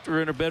out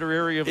or in a better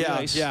area of the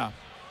ice. Yeah.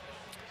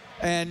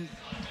 And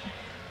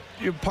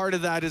part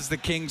of that is the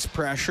Kings'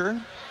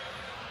 pressure.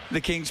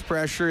 The Kings'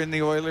 pressure in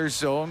the Oilers'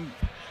 zone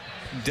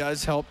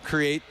does help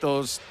create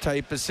those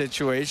type of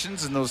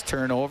situations and those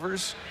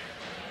turnovers.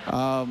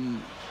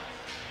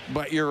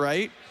 But you're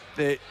right,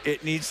 that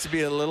it needs to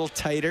be a little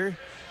tighter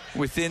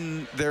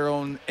within their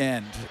own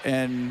end.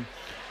 And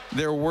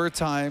there were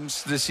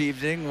times this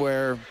evening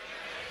where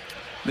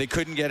they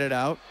couldn't get it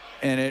out,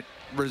 and it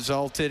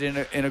resulted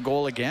in a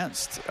goal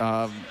against.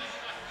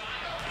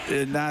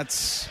 And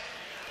that's,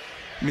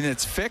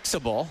 it's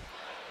fixable.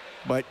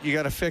 But you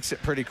got to fix it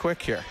pretty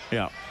quick here.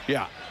 Yeah.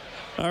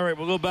 All right,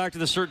 we'll go back to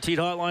the CertainTeed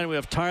hotline. We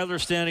have Tyler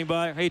standing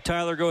by. Hey,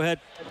 Tyler, go ahead.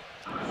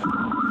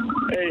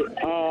 Hey,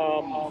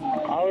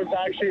 I was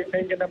actually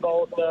thinking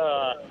about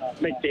the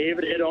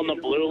McDavid hit on the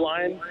blue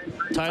line.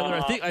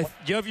 Tyler, do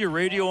you have your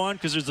radio on?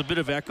 Because there's a bit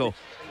of echo.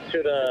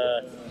 To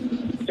the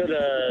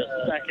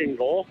second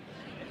goal.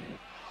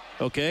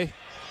 Okay.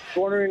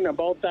 Wondering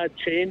about that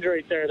change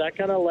right there. That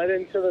kind of led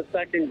into the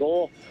second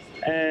goal.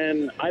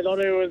 And I thought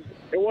it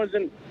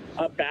wasn't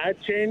a bad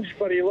change,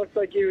 but he looked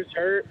like he was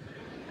hurt,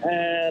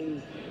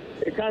 and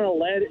it kind of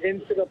led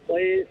into the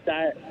play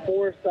that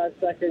forced that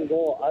second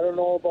goal. I don't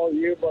know about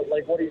you, but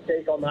what do you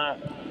take on that?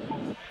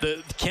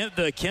 The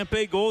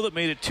Kempe goal that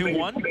made it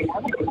 2-1?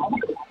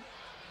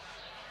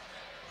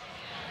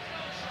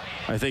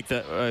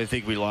 I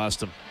think we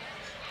lost him.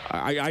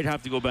 I'd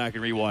have to go back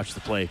and rewatch the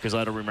play because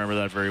I don't remember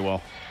that very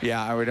well.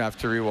 Yeah, I would have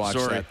to rewatch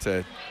that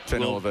to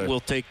know that. We'll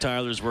take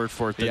Tyler's word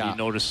for it that he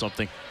noticed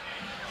something.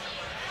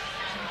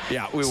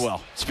 Yeah, we will.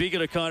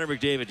 Speaking of Connor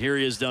McDavid, here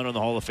he is down in the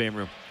Hall of Fame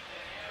room.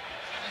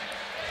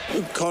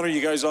 Connor,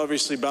 you guys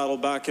obviously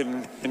battled back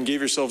and gave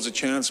yourselves a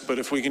chance, but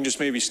if we can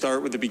just maybe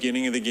start with the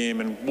beginning of the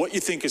game and what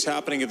you think is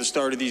happening at the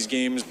start of these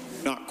games,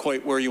 not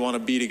quite where you want to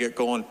be to get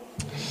going.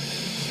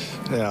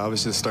 Yeah,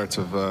 obviously the starts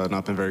have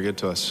not been very good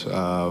to us. We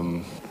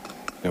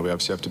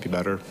obviously have to be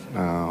better.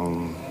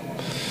 I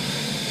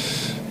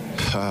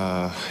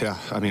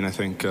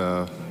think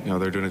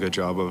they're doing a good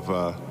job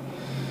of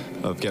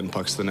getting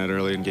pucks to the net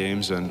early in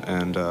games,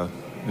 and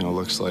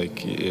looks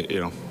like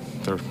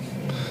they're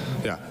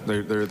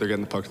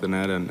getting the puck to the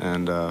net,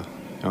 and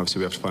obviously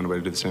we have to find a way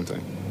to do the same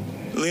thing.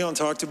 Leon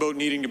talked about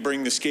needing to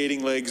bring the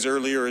skating legs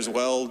earlier as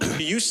well.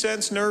 Do you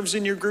sense nerves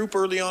in your group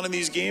early on in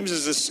these games?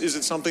 Is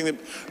it something that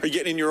are you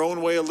getting in your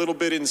own way a little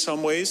bit in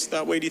some ways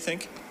that way, do you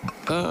think?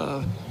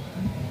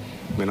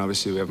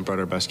 Obviously we haven't brought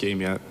our best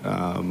game yet.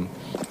 And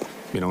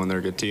they're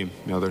a good team.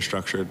 They're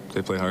structured.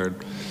 They play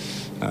hard.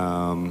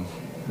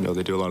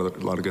 They do a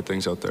lot of good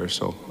things out there.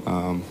 So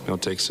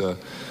it takes a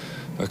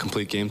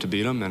complete game to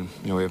beat them, and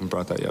we haven't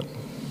brought that yet.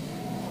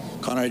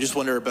 Connor, I just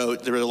wonder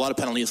about, there were a lot of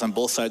penalties on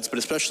both sides, but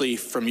especially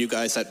from you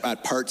guys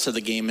at parts of the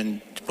game, and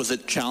was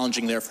it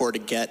challenging therefore to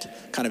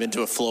get kind of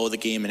into a flow of the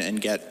game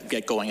and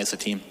get going as a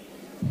team?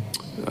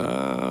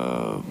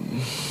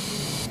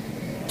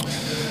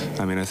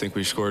 I think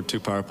we scored 2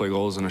 power play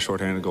goals and a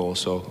shorthanded goal,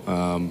 so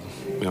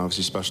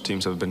obviously special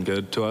teams have been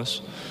good to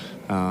us.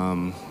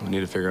 We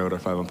need to figure out our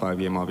 5-on-5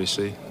 game,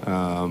 obviously.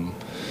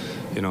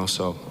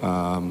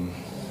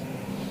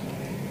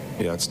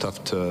 It's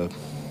tough to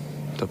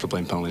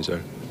blame penalties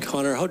there.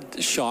 Connor, how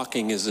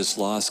shocking is this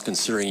loss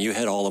considering you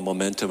had all the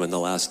momentum in the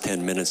last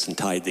 10 minutes and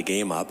tied the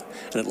game up,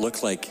 and it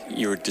looked like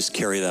you would just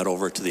carry that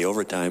over to the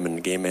overtime and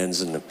the game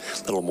ends in a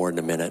little more than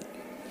a minute?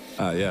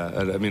 There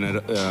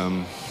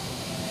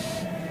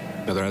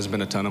hasn't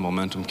been a ton of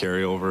momentum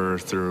carryover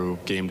through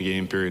game to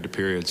game, period to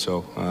period,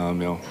 so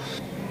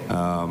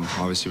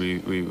obviously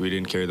we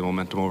didn't carry the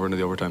momentum over into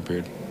the overtime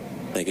period.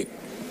 Thank you.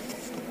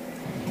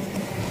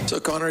 So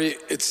Connor,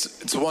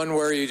 it's one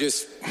where you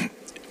just,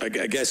 I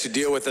guess you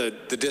deal with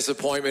the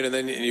disappointment and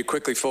then you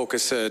quickly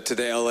focus to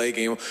the LA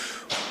game.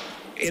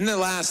 In the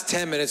last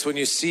 10 minutes, when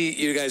you see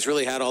you guys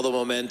really had all the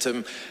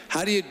momentum,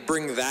 how do you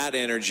bring that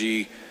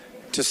energy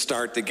to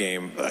start the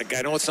game?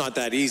 I know it's not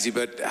that easy,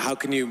 but how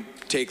can you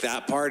take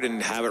that part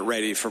and have it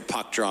ready for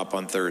puck drop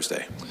on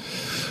Thursday?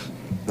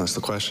 That's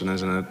the question,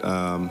 isn't it?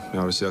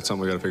 Obviously, that's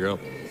something we got to figure out.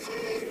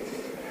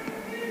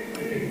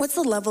 What's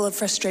the level of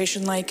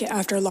frustration like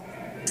after a loss?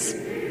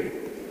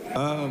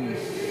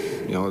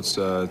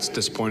 It's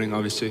disappointing,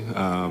 obviously.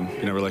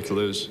 You never like to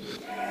lose.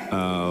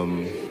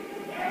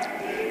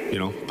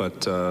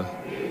 But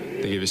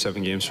they gave you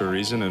 7 games for a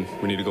reason, and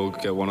we need to go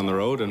get one on the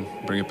road and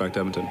bring it back to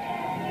Edmonton.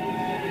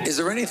 Is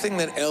there anything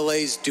that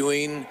LA's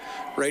doing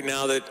right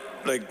now that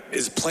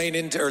is playing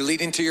into or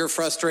leading to your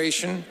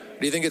frustration?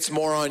 Do you think it's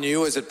more on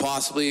you?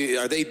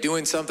 Are they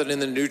doing something in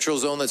the neutral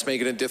zone that's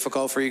making it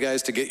difficult for you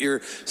guys to get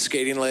your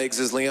skating legs,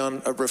 as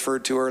Leon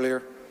referred to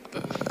earlier?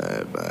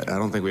 I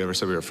don't think we ever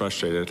said we were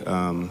frustrated.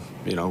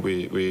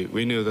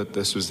 We knew that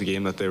this was the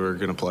game that they were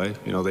going to play.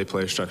 They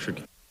play a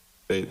structured.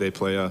 They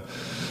play a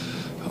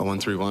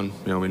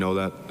 1-3-1. We know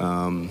that.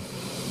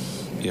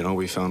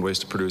 We found ways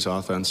to produce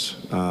offense.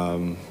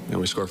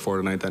 We scored 4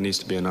 tonight. That needs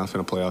to be enough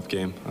in a playoff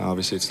game.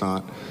 Obviously, it's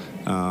not.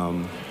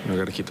 We've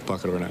got to keep the puck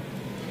out of our net.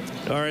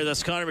 All right,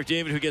 that's Connor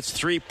McDavid, who gets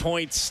 3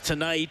 points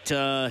tonight.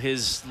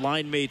 His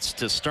line mates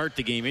to start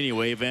the game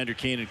anyway, Evander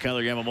Kane and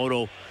Kyler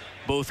Yamamoto,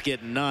 both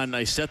get none.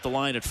 I set the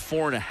line at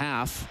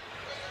 4.5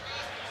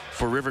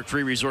 for River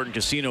Cree Resort and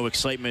Casino.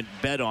 Excitement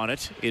bet on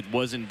it. It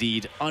was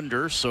indeed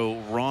under, so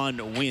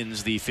Ron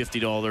wins the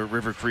 $50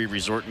 River Cree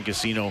Resort and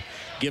Casino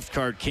gift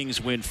card. Kings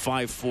win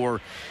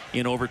 5-4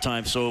 in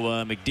overtime. So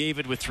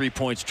McDavid with 3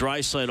 points,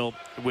 Draisaitl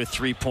with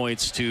 3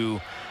 points to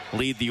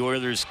lead the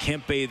Oilers.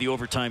 Kempe, the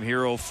overtime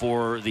hero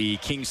for the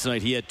Kings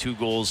tonight. He had 2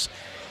 goals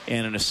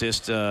and an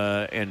assist.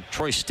 And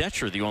Troy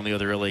Stetcher, the only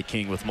other LA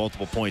King with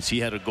multiple points.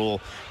 He had a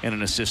goal and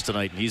an assist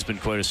tonight. And he's been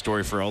quite a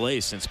story for LA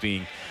since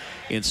being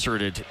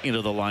inserted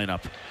into the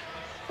lineup.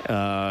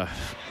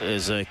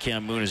 As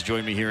Cam Moon has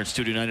joined me here in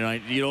Studio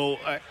 99.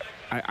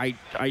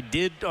 I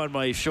did on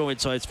my show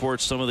Inside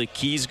Sports some of the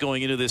keys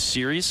going into this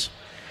series.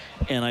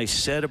 And I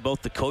said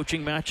about the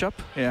coaching matchup.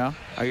 Yeah.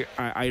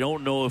 I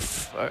don't know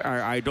if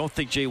I don't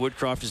think Jay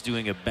Woodcroft is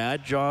doing a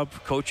bad job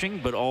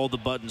coaching, but all the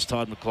buttons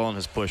Todd McClellan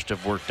has pushed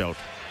have worked out.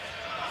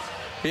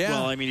 Yeah.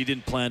 Well, he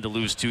didn't plan to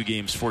lose 2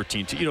 games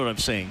 14-2. You know what I'm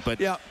saying? But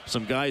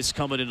some guys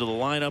coming into the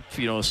lineup.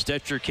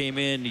 Stetcher came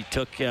in. He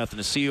took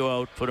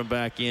Athanasio out, put him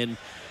back in.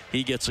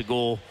 He gets a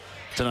goal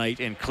tonight,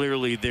 and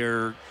clearly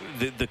the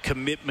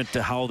commitment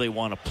to how they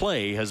want to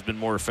play has been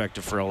more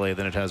effective for LA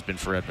than it has been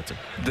for Edmonton.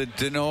 The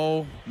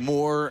Deneau,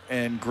 Moore,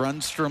 and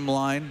Grundstrom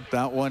line,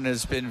 that one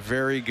has been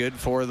very good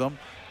for them.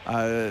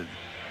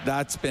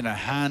 That's been a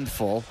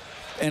handful.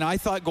 And I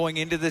thought going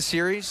into the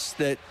series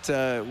that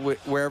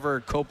wherever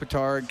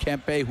Kopitar and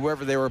Kempe,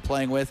 whoever they were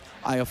playing with,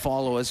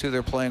 Iafallo is who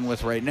they're playing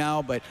with right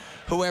now, but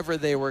whoever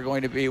they were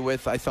going to be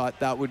with, I thought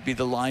that would be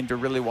the line to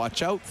really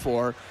watch out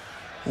for.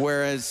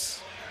 Whereas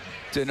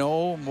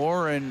Deneau,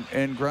 Moore, and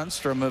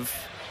Grundstrom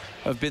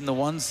have been the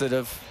ones that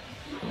have,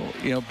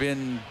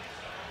 been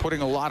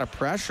putting a lot of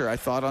pressure, I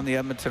thought, on the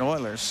Edmonton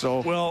Oilers. So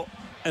well.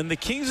 And the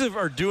Kings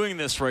are doing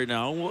this right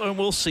now, and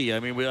we'll see. I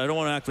mean, I don't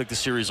want to act like the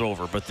series is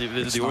over, but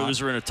the Oilers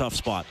are in a tough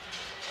spot.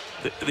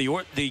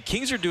 The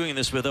Kings are doing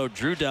this without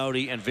Drew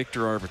Doughty and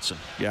Victor Arvidsson.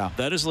 Yeah.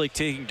 That is like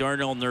taking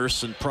Darnell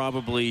Nurse and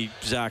probably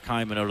Zach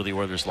Hyman out of the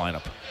Oilers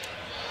lineup.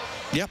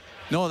 Yep.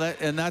 No,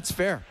 that's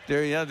fair.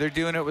 They're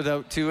doing it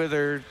without two of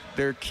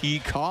their key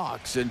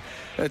cogs, and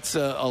that's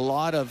a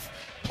lot of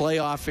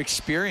playoff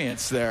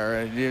experience there,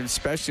 and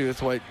especially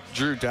with what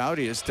Drew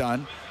Doughty has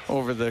done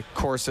over the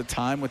course of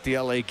time with the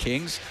LA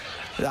Kings.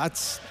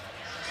 That's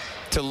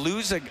to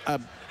lose a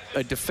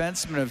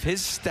defenseman of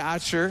his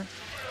stature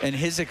and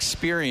his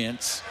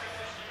experience,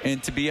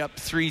 and to be up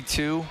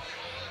 3-2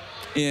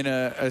 in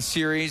a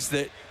series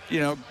that,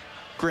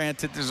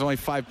 granted there's only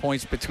 5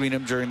 points between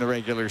them during the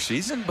regular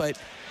season, but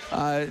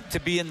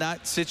to be in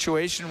that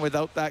situation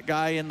without that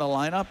guy in the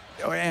lineup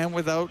and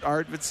without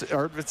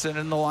Arvidsson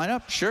in the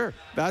lineup, sure,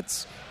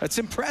 that's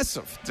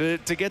impressive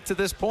to get to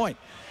this point.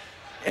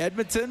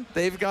 Edmonton,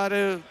 they got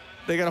to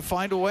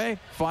find a way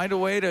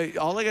to,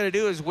 all they got to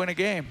do is win a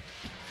game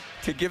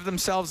to give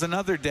themselves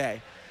another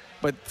day.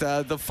 But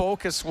the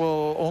focus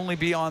will only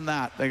be on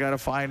that. They got to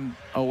find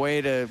a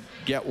way to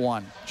get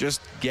one. Just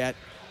get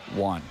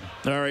one.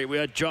 All right, we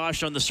had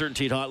Josh on the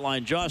Certainty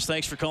Hotline. Josh,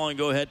 thanks for calling.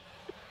 Go ahead.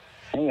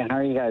 Hey, how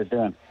are you guys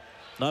doing?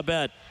 Not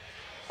bad.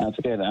 That's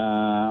good.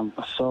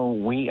 So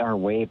we are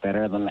way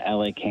better than the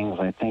LA Kings.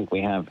 I think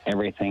we have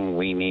everything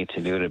we need to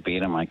do to beat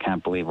them. I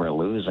can't believe we're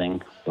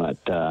losing. But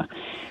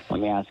let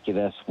me ask you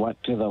this. What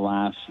do the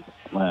last,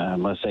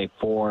 let's say,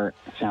 4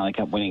 Stanley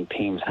Cup winning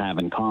teams have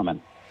in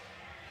common?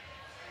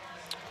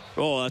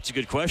 Oh, that's a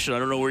good question. I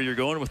don't know where you're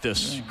going with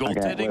this.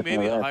 Goaltending,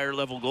 maybe a higher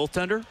level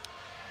goaltender?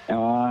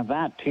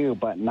 That too,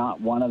 but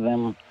not one of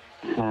them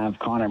have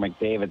Connor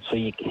McDavid. So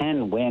you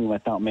can win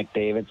without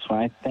McDavid. So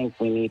I think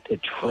we need to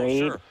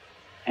trade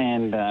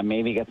and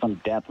maybe get some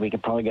depth. We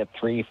could probably get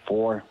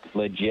 3-4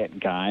 legit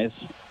guys.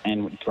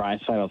 And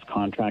Draisaitl's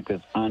contract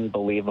is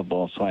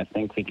unbelievable. So I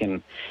think we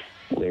can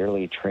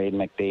literally trade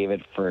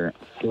McDavid for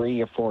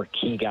 3 or 4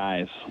 key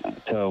guys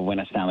to win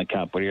a Stanley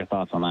Cup. What are your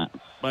thoughts on that?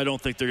 I don't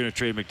think they're going to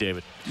trade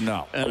McDavid.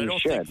 No. And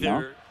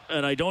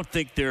I don't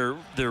think they're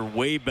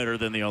way better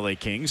than the LA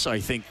Kings. I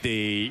think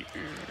they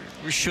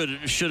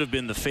should have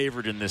been the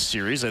favorite in this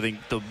series. I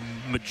think the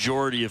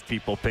majority of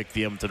people picked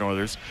the Edmonton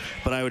Oilers,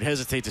 but I would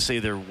hesitate to say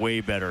they're way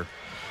better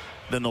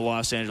than the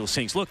Los Angeles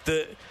Kings. Look,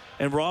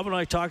 and Rob and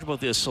I talked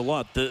about this a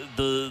lot.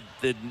 Woodcroft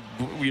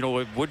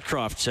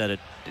said it.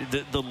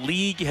 The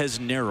league has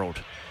narrowed.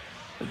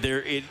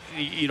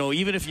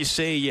 Even if you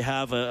say you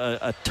have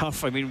a tough,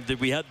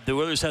 the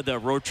Oilers had that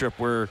road trip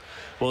where,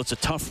 it's a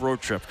tough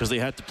road trip because they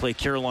had to play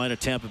Carolina,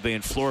 Tampa Bay,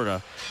 and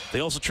Florida.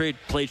 They also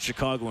played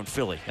Chicago and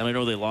Philly, and I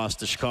know they lost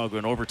to Chicago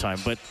in overtime,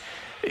 but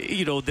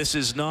this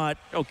is not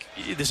a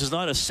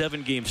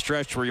 7-game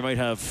stretch where you might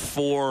have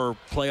 4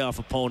 playoff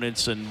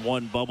opponents and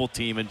 1 bubble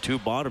team and 2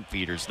 bottom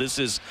feeders. This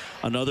is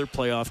another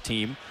playoff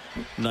team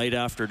night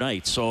after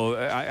night. So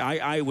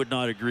I would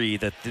not agree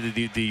that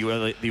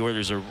the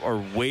Oilers are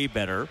way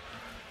better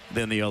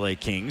than the LA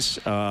Kings.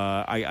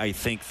 I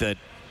think that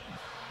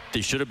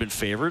they should have been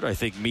favored. I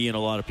think me and a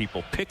lot of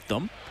people picked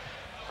them.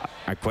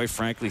 I quite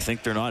frankly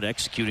think they're not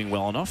executing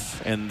well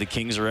enough, and the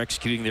Kings are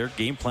executing their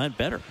game plan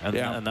better, and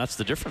that's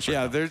the difference.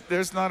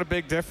 There's not a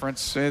big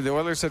difference. The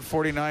Oilers had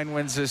 49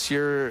 wins this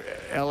year.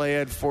 LA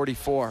had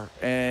 44,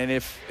 and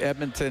if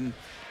Edmonton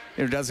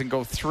doesn't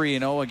go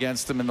 3-0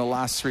 against them in the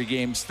last 3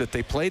 games that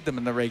they played them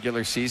in the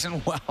regular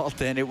season, well,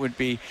 then it would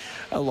be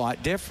a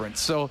lot different.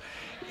 So,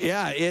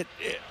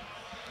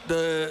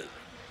 the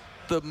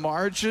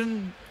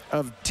margin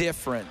of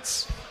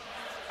difference,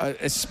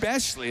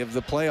 especially of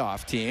the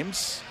playoff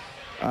teams,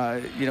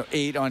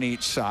 8 on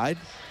each side,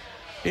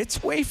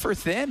 it's wafer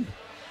thin.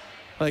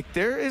 Like,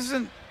 there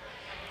isn't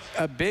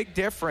a big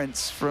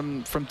difference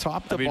from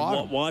top to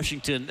bottom.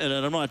 Washington,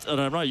 and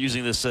I'm not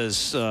using this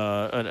as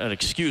an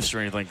excuse or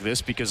anything like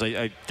this, because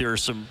there are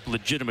some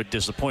legitimate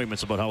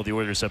disappointments about how the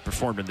Oilers have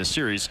performed in this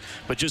series.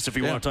 But just if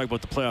we want to talk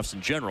about the playoffs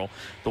in general,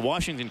 the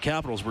Washington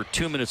Capitals were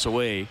 2 minutes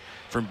away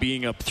from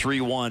being up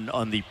 3-1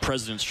 on the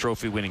President's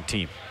Trophy winning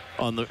team.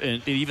 And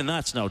even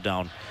that's now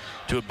down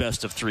to a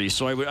best of 3.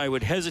 So I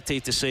would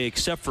hesitate to say,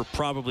 except for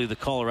probably the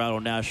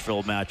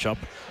Colorado-Nashville matchup,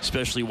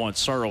 especially once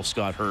Saros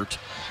got hurt,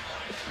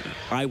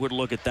 I would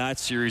look at that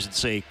series and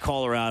say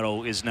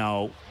Colorado is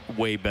now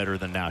way better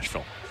than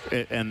Nashville,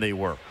 and they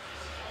were.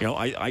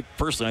 I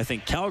personally, I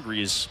think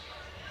Calgary is,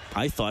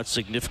 I thought,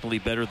 significantly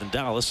better than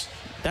Dallas.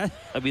 That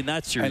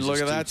series. And look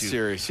at that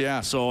series,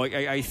 yeah. So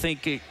I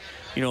think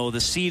the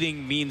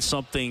seeding means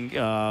something.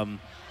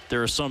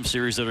 There are some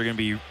series that are going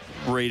to be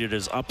rated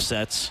as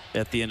upsets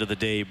at the end of the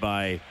day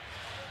by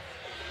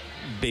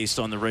based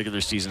on the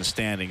regular season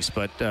standings.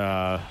 But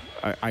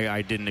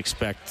I didn't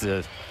expect,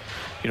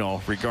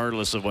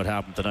 regardless of what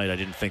happened tonight, I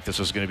didn't think this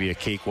was going to be a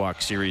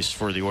cakewalk series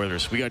for the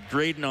Oilers. We got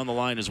Graydon on the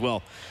line as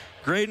well.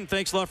 Graydon,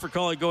 thanks a lot for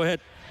calling. Go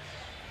ahead.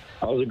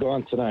 How's it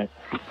going tonight?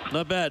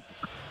 Not bad.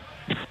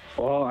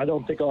 Well, I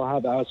don't think I'll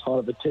have as hot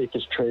of a take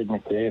as Trade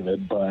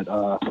McDavid, but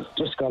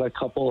just got a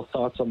couple of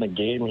thoughts on the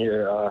game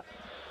here.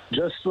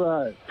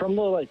 From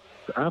the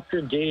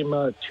after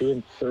game 2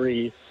 and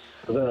 3,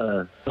 2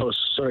 and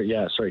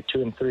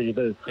 3.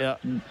 The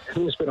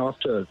team's been off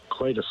to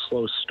quite a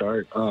slow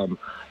start.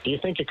 Do you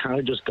think it kind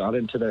of just got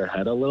into their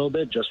head a little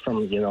bit just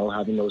from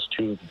having those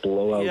 2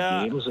 blowout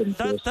games? And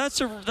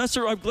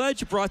I'm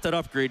glad you brought that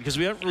up, Graydon, because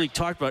we haven't really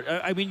talked about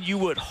it. I mean, you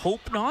would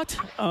hope not.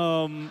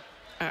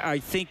 I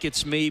think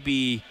it's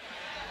maybe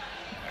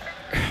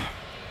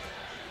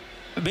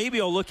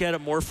I'll look at it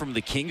more from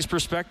the Kings'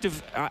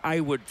 perspective. I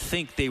would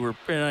think they were,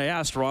 and I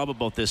asked Rob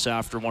about this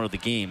after one of the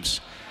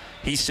games.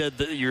 He said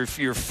that your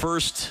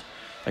first,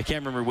 I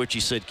can't remember which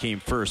he said came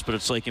first, but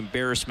it's like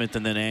embarrassment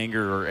and then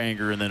anger, or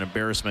anger and then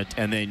embarrassment,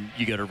 and then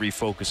you got to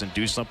refocus and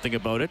do something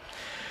about it.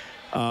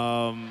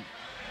 Now,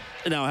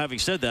 having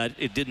said that,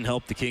 it didn't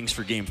help the Kings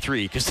for Game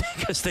 3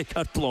 because they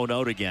got blown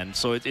out again.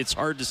 So it's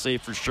hard to say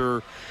for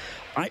sure.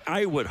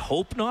 I would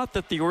hope not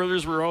that the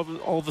Oilers were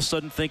all of a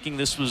sudden thinking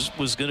this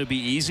was going to be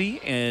easy,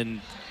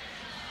 and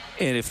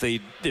if they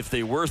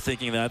were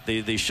thinking that,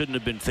 they shouldn't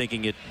have been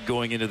thinking it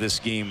going into this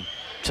game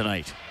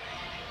tonight.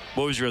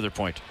 What was your other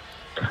point?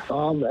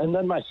 And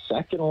then my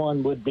second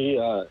one would be,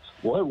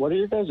 what are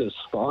your guys'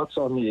 thoughts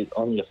on the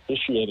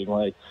officiating?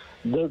 Like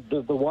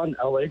the one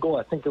LA goal,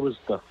 I think it was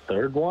the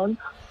third one.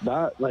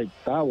 That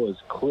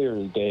was clear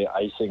as day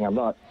icing. I'm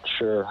not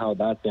sure how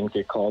that didn't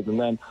get called. And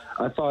then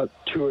I thought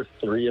 2 or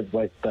 3 of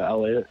the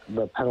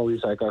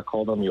penalties that got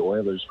called on the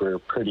Oilers were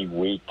pretty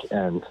weak.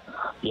 And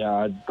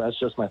that's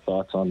just my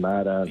thoughts on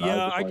that.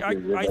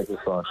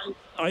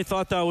 I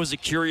thought that was a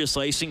curious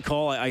icing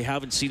call. I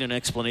haven't seen an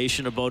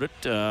explanation about it.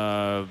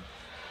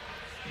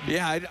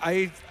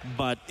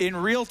 But in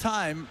real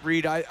time,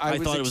 Reed, I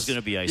thought it was going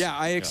to be icing. Yeah,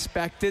 I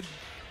expected,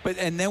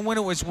 and then when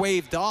it was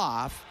waved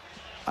off,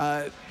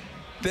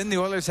 then the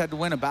Oilers had to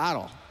win a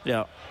battle.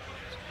 Yeah,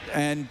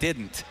 and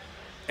didn't,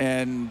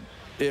 and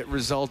it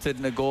resulted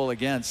in a goal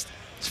against.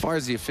 As far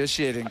as the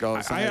officiating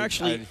goes, I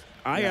actually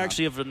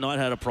have not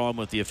had a problem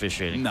with the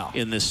officiating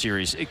in this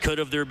series. It could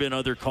have there been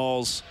other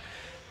calls.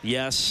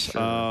 Yes.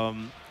 Sure.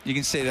 You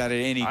can say that at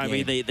any game. I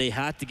mean, they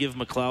had to give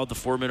McLeod the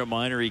 4-minute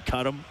minor. He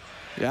cut him.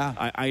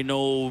 Yeah. I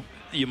know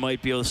you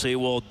might be able to say,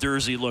 well,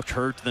 Dursey looked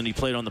hurt, then he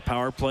played on the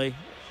power play.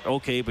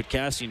 Okay, but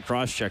Kassian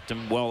cross-checked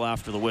him well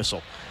after the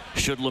whistle.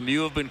 Should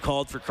Lemieux have been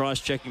called for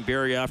cross-checking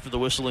Barrie after the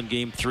whistle in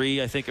Game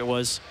 3, I think it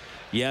was?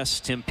 Yes,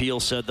 Tim Peel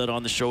said that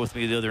on the show with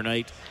me the other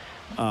night.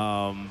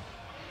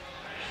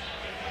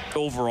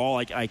 Overall,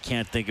 I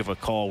can't think of a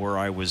call where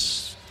I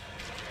was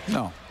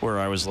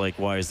like,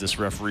 why is this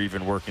referee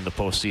even working the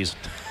postseason?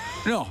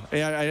 No,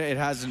 it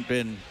hasn't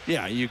been.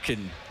 Yeah, you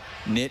can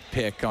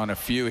nitpick on a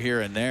few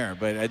here and there,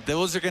 but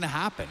those are going to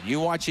happen.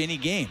 You watch any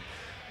game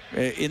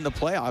in the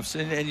playoffs,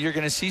 and you're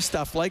going to see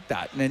stuff like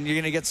that. And then you're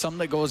going to get some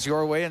that goes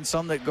your way and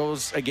some that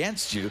goes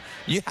against you.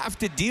 You have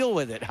to deal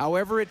with it,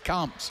 however it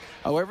comes.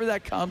 However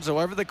that comes,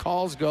 however the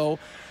calls go,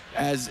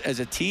 as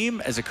a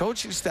team, as a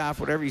coaching staff,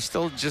 whatever, you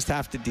still just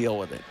have to deal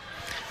with it.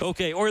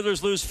 Okay,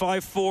 Oilers lose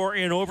 5-4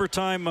 in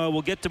overtime.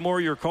 We'll get to more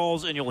of your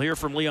calls, and you'll hear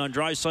from Leon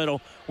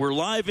Draisaitl. We're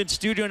live in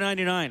Studio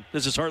 99.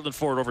 This is Heartland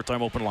Ford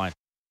Overtime Open Line.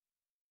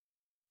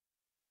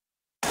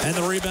 And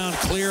the rebound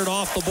cleared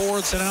off the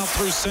boards and out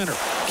through center.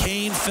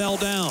 Kane fell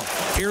down.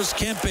 Here's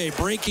Kempe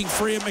breaking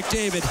free of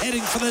McDavid,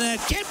 heading for the net.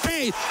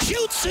 Kempe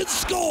shoots and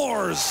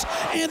scores.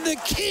 And the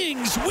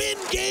Kings win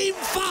Game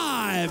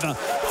 5.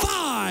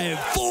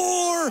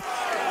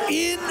 5-4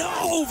 in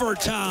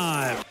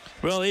overtime.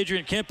 Well,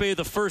 Adrian Kempe,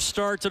 the first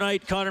star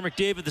tonight. Connor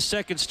McDavid, the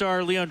second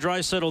star. Leon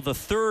Draisaitl, the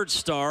third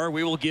star.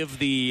 We will give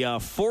the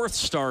fourth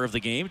star of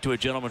the game to a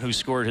gentleman who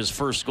scored his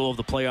first goal of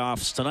the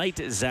playoffs tonight,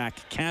 Zach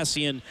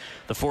Kassian,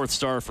 the fourth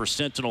star for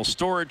Sentinel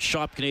Storage.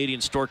 Shop Canadian,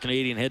 store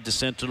Canadian, head to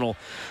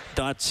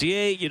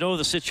sentinel.ca. You know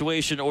the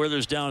situation.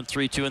 Oilers down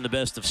 3-2 in the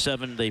best of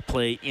 7. They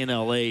play in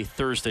L.A.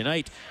 Thursday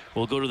night.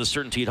 We'll go to the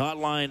Certainteed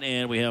hotline,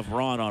 and we have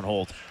Ron on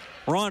hold.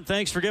 Ron,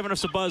 thanks for giving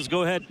us a buzz.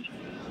 Go ahead.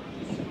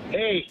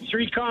 Hey,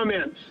 3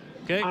 comments.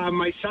 Okay.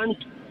 My son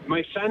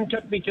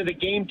took me to the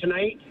game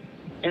tonight,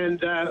 and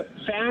the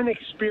fan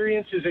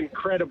experience is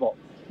incredible.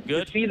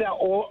 Good. To see the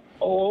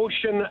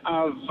ocean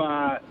of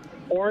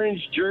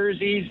orange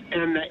jerseys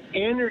and the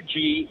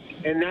energy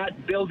in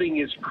that building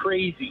is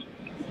crazy.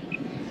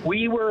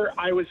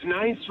 I was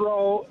 9th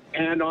row,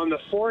 and on the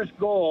 4th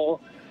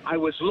goal, I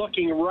was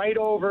looking right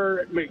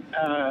over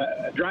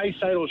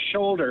Draisaitl's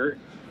shoulder,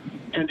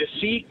 and to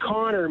see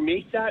Connor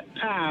make that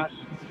pass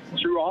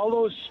through all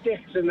those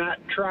sticks in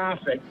that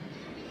traffic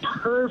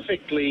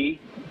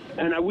perfectly,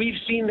 and we've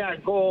seen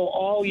that goal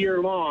all year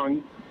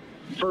long.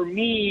 For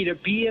me to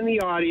be in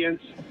the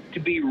audience, to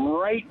be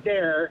right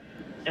there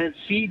and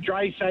see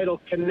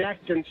Draisaitl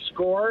connect and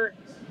score,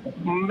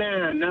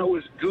 man, that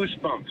was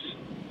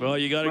goosebumps. Well,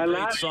 you got a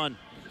great son.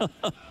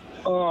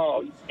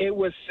 Oh, it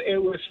was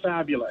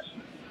fabulous.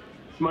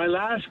 My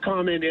last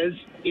comment is,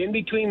 in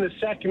between the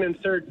second and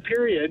third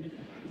period,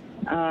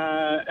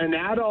 an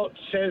adult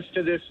says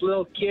to this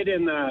little kid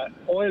in the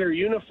Oiler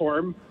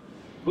uniform,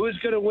 "Who's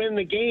going to win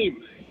the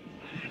game?"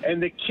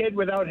 And the kid,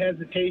 without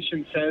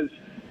hesitation, says,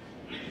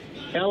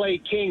 "LA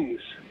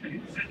Kings."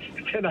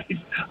 And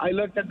I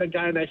looked at the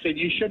guy and I said,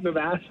 "You shouldn't have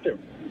asked him."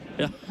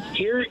 Yeah.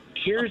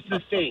 Here's the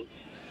thing.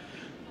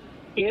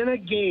 In a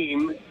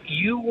game,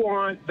 you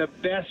want the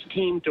best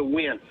team to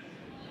win.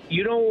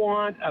 You don't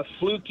want a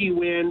fluky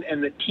win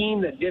and the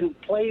team that didn't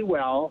play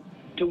well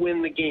to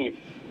win the game.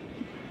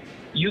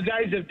 You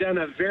guys have done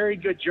a very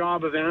good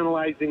job of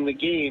analyzing the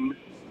game,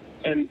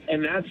 and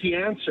that's the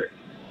answer.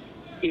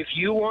 If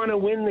you want to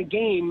win the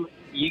game,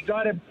 you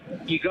gotta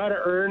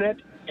earn it,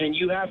 and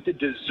you have to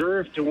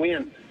deserve to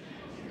win.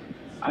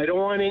 I don't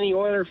want any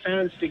Oiler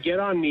fans to get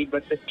on me,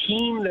 but the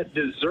team that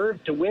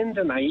deserved to win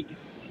tonight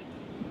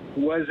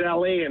was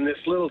LA, and this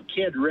little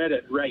kid read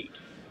it right.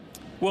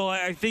 Well,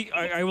 I think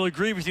I will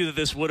agree with you that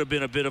this would have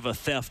been a bit of a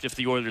theft if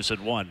the Oilers had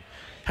won.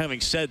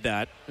 Having said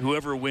that,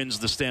 whoever wins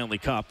the Stanley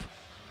Cup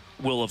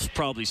will have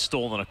probably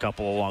stolen a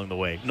couple along the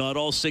way. Not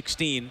all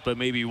 16, but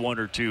maybe one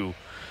or two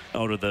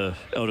out of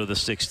the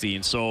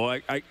 16. So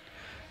I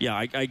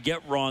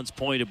get Ron's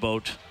point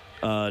about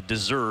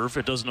deserve.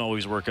 It doesn't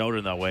always work out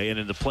in that way, and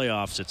in the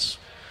playoffs,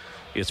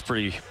 it's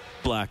pretty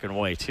black and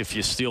white. If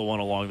you steal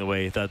one along the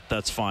way,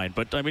 that's fine.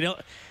 But I mean,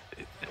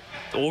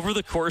 over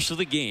the course of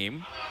the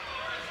game,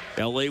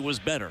 LA was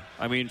better.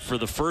 I mean, for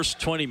the first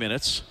 20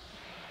 minutes,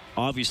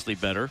 obviously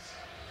better.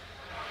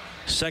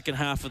 Second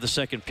half of the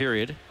second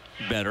period,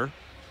 better.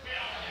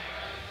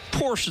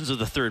 Portions of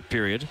the third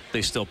period,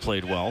 they still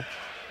played well.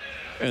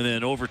 And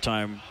then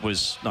overtime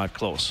was not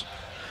close.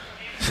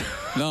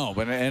 No,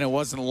 and it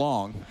wasn't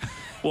long.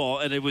 Well,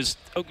 and it was,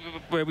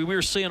 we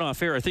were saying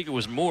off air, I think it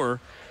was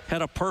Moore,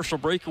 had a partial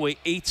breakaway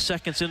 8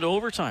 seconds into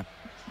overtime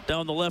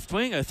down the left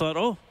wing. I thought,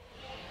 oh,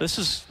 this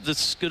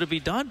is going to be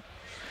done.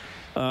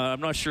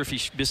 I'm not sure if he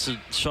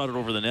shot it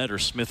over the net or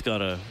Smith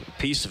got a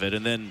piece of it,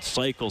 and then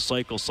cycle.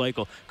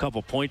 A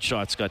couple point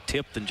shots got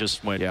tipped and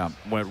just went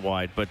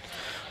wide. But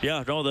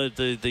yeah, no,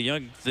 the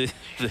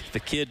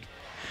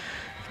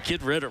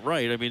kid read it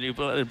right. I mean,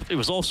 it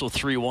was also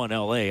 3-1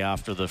 LA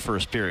after the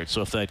first period.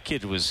 So if that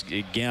kid was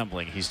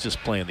gambling, he's just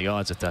playing the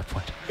odds at that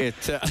point.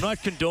 I'm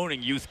not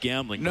condoning youth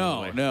gambling.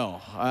 No.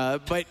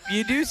 But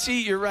you do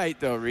see. You're right,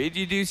 though, Reed.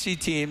 You do see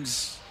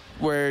teams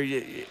where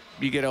you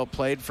get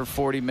outplayed for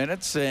 40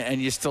 minutes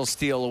and you still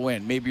steal a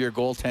win. Maybe your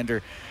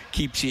goaltender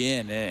keeps you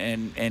in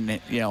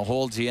and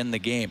holds you in the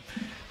game.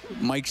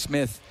 Mike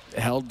Smith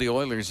held the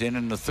Oilers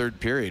in the third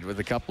period with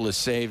a couple of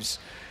saves.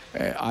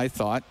 I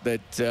thought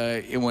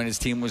that when his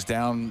team was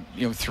down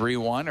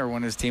 3-1 or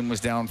when his team was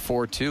down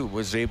 4-2,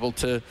 was able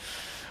to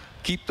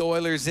keep the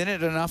Oilers in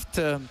it enough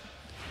to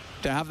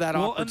have that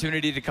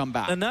opportunity to come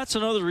back. And that's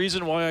another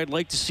reason why I'd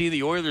like to see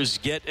the Oilers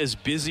get as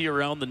busy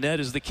around the net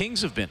as the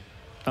Kings have been.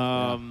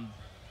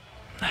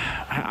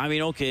 I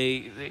mean,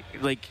 okay,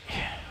 like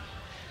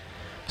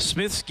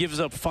Smith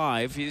gives up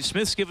 5.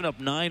 Smith's given up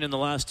 9 in the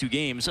last 2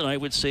 games, and I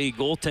would say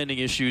goaltending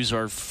issues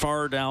are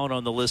far down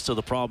on the list of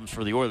the problems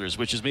for the Oilers,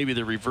 which is maybe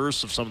the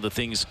reverse of some of the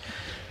things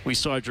we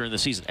saw during the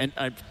season.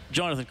 And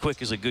Jonathan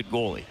Quick is a good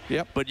goalie.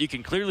 Yep. But you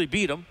can clearly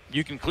beat him.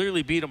 You can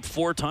clearly beat him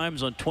 4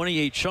 times on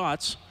 28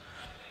 shots.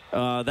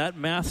 That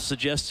math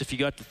suggests if you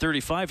got to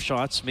 35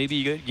 shots, maybe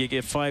you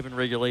get 5 in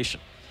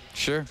regulation.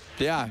 Sure.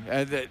 Yeah.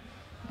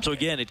 So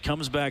again, it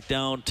comes back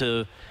down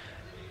to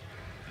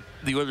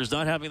the Oilers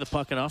not having the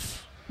puck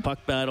enough.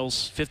 Puck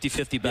battles,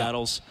 50-50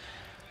 battles.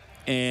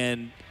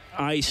 And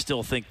I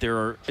still think there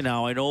are...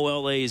 Now, I know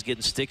LA is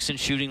getting sticks in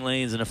shooting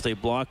lanes, and if they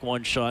block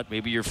one shot,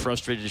 maybe you're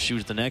frustrated to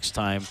shoot it the next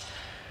time.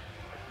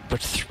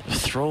 But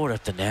throw it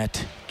at the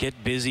net.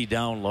 Get busy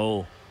down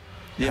low.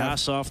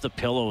 Pass off the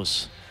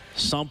pillows.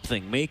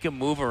 Something. Make him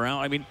move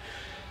around. I mean,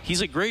 he's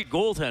a great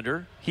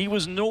goaltender. He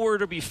was nowhere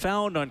to be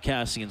found on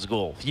Kassian's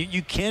goal.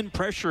 You can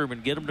pressure him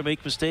and get him to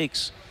make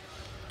mistakes.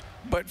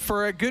 But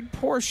for a good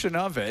portion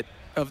of it,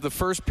 of the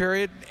first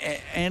period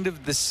and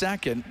of the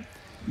second,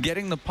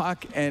 getting the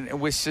puck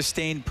and with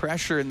sustained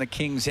pressure in the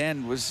Kings'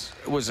 end was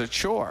a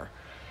chore.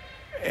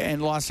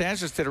 And Los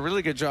Angeles did a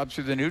really good job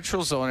through the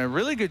neutral zone, and a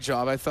really good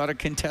job, I thought, of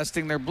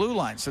contesting their blue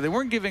line. So they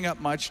weren't giving up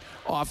much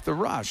off the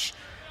rush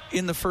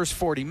in the first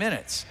 40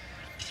 minutes.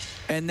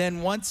 And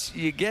then once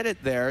you get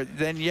it there,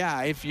 then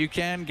if you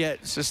can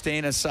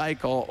sustain a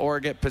cycle or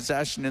get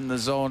possession in the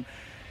zone,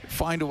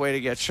 find a way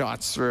to get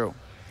shots through.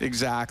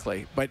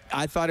 Exactly. But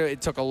I thought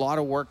it took a lot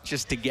of work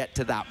just to get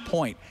to that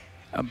point.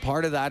 And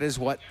part of that is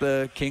what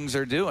the Kings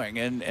are doing.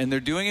 And they're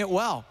doing it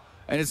well.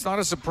 And it's not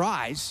a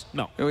surprise.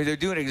 No. I mean, they're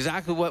doing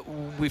exactly what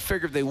we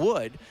figured they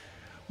would.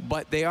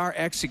 But they are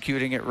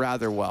executing it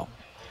rather well.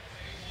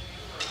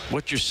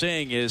 What you're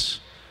saying is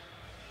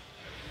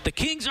the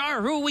Kings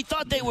are who we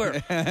thought they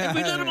were. And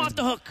we let them off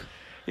the hook.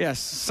 Yes,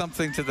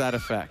 something to that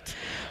effect.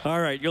 All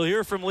right, you'll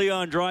hear from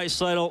Leon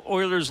Draisaitl.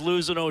 Oilers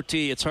lose in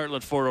OT. It's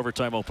Heartland Ford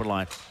Overtime Open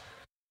Line.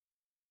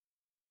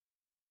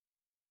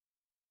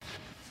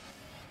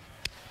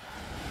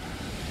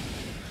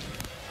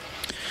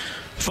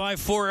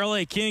 5-4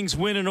 LA Kings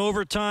win in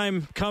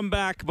overtime.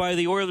 Comeback by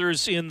the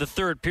Oilers in the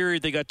third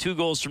period. They got 2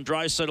 goals from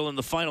Draisaitl in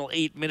the final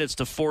 8 minutes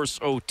to force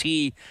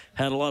OT.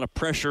 Had a lot of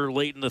pressure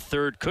late in the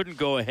third. Couldn't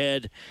go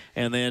ahead.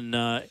 And then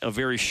a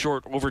very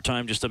short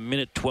overtime, just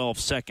 1:12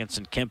 seconds,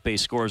 and Kempe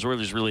scores.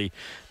 Oilers really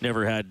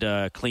never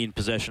had clean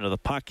possession of the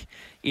puck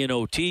in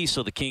OT,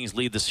 so the Kings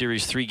lead the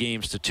series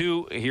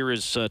 3-2. Here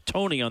is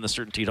Tony on the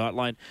Certainty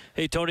Hotline.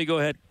 Hey, Tony, go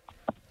ahead.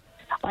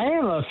 I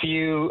have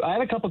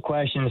a couple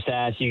questions to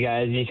ask you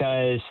guys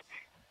because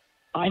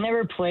I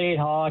never played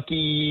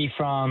hockey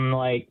from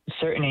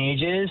certain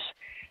ages.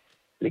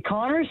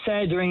 Connor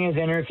said during his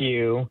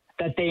interview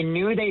that they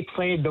knew they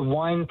played the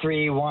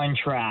 1-3-1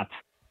 trap.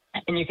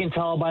 And you can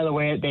tell by the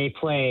way that they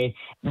play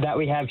that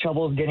we have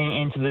trouble getting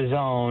into the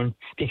zone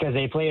because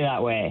they play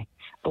that way.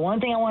 But one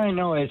thing I want to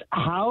know is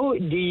how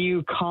do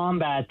you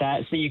combat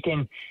that so you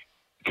can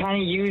kind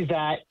of use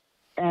that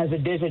as a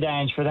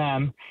disadvantage for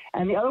them?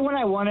 And the other one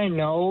I want to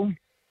know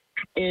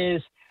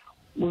is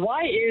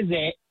why is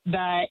it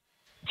that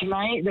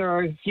tonight there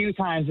are a few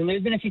times, and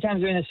there's been a few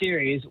times during the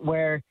series,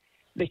 where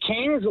the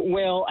Kings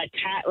will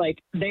attack,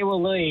 they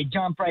will literally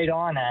jump right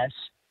on us.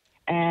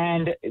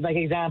 And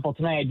example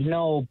tonight,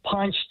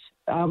 punched,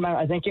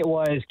 I think it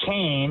was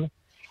Kane,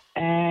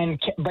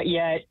 but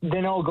yet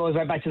Danault goes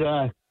right back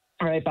to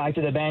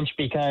the bench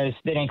because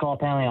they didn't call a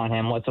penalty on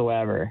him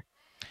whatsoever.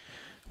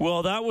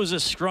 Well, that was a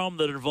scrum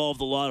that involved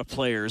a lot of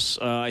players.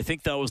 I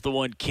think that was the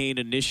one Kane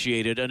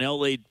initiated. An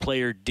LA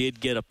player did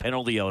get a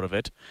penalty out of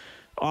it.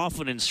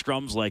 Often in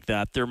scrums like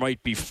that, there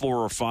might be 4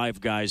 or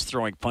 5 guys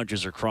throwing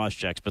punches or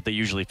cross-checks, but they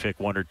usually pick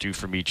 1 or 2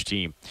 from each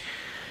team.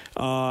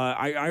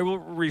 I will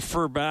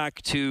refer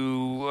back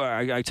to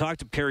I talked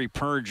to Perry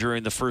Pern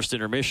during the first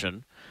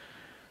intermission,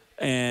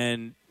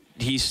 and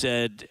he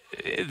said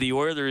the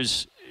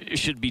Oilers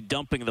should be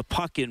dumping the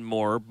puck in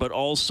more, but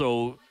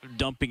also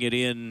dumping it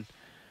in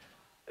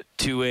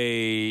to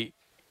a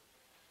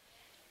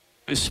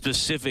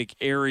specific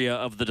area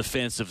of the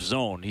defensive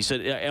zone. He said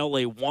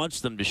LA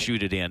wants them to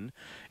shoot it in,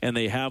 and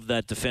they have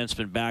that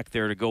defenseman back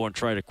there to go and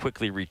try to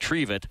quickly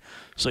retrieve it.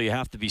 So you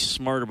have to be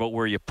smart about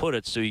where you put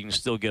it so you can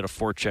still get a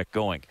forecheck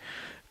going.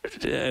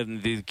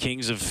 And the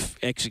Kings have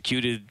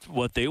executed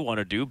what they want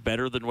to do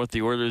better than what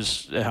the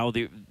Oilers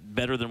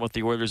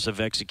have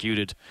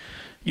executed.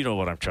 You know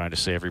what I'm trying to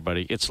say,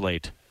 everybody. It's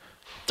late.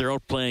 They're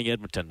outplaying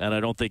Edmonton, and I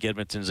don't think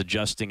Edmonton's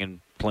adjusting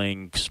and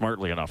playing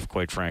smartly enough,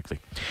 quite frankly.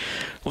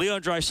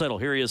 Leon Draisaitl,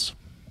 here he is.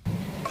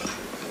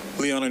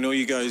 Leon, I know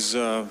you guys,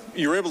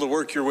 you were able to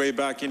work your way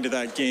back into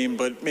that game,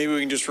 but maybe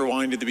we can just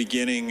rewind to the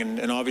beginning,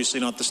 and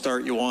obviously not the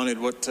start you wanted.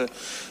 What do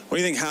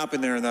you think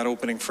happened there in that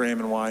opening frame,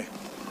 and why?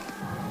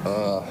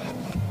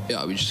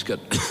 We just got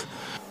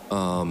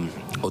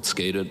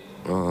outskated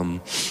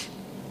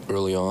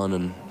early on,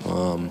 and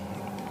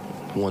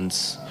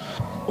once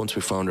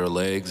we found our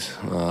legs,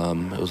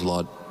 it was a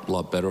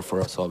lot better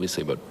for us,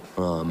 obviously. But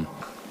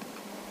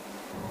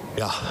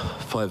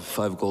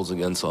 5 goals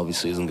against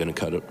obviously isn't going to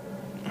cut it.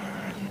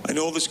 I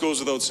know this goes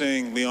without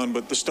saying, Leon,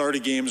 but the start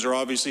of games are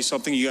obviously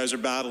something you guys are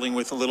battling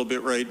with a little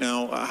bit right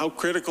now. How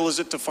critical is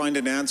it to find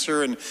an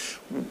answer, and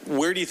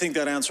where do you think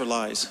that answer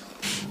lies?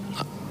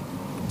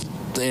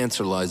 The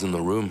answer lies in the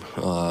room.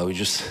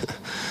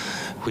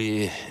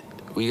 We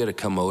got to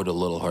come out a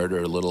little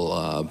harder,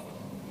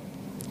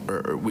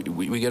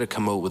 we got to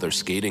come out with our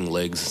skating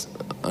legs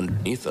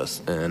underneath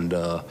us, and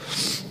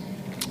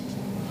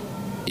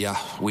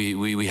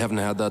we haven't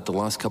had that the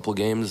last couple of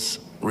games.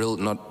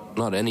 Really,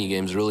 not any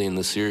games really in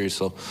the series.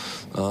 So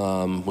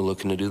we're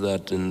looking to do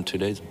that in 2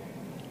 days.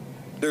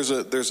 There's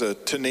a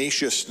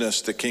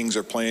tenaciousness the Kings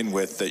are playing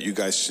with that you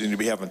guys seem to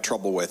be having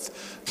trouble with.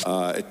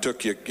 It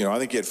took you, I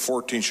think you had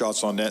 14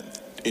 shots on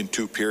net in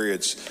 2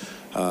 periods.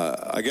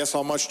 I guess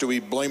how much do we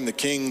blame the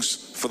Kings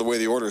for the way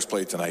the Oilers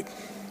played tonight?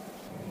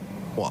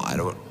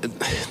 Well,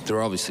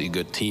 they're obviously a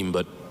good team,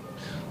 but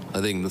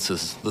I think this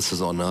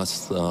is on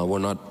us. We're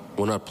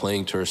not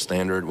playing to our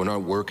standard. We're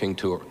not working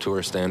to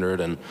our standard,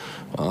 and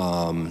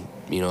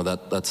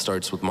that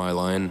starts with my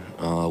line.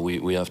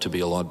 We have to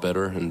be a lot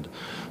better, and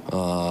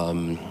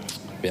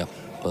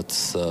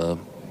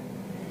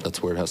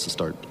that's where it has to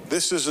start.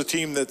 This is a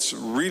team that's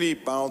really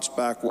bounced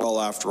back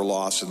well after a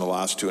loss in the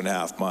last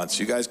 2.5 months.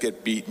 You guys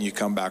get beaten, you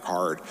come back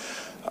hard.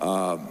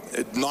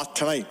 Not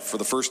tonight, for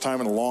the first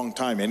time in a long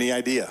time. Any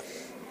idea?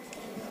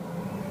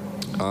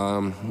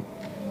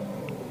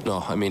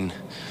 No, I mean,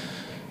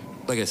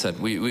 like I said,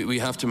 we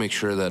have to make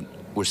sure that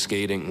we're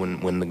skating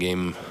when the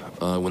game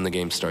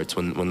starts.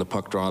 When the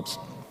puck drops,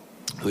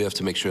 we have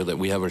to make sure that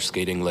we have our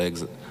skating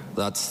legs.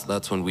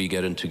 That's when we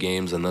get into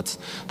games, and that's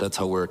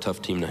how we're a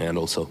tough team to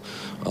handle. So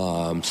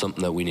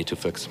something that we need to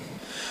fix.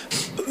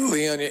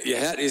 Leon,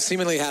 you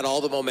seemingly had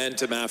all the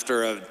momentum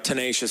after a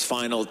tenacious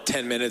final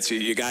 10 minutes.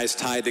 You guys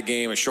tied the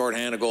game, a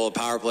shorthanded goal, a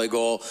power play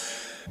goal.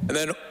 And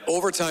then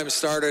overtime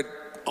started.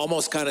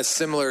 almost kind of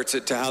similar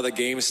to how the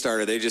game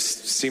started. They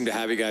just seem to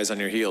have you guys on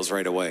your heels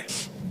right away.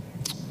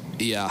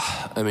 Yeah,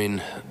 I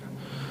mean,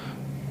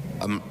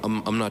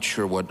 I'm not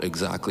sure what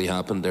exactly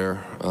happened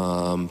there.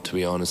 To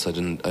be honest, I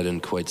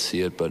didn't quite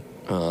see it, but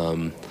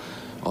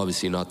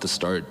obviously not the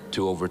start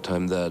to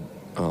overtime that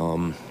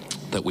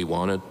we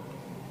wanted.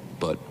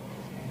 But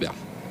yeah.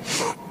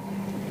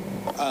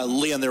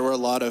 Leon, there were a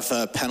lot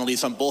of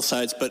penalties on both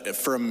sides, but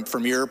from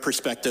your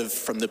perspective,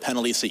 from the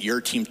penalties that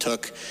your team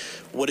took,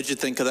 what did you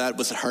think of that?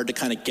 Was it hard to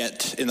kind of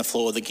get in the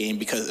flow of the game,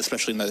 because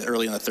especially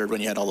early in the third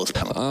when you had all those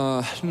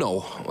penalties?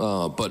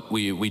 No, but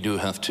we do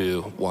have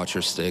to watch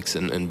our sticks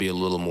and be a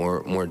little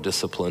more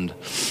disciplined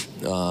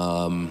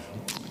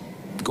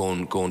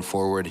going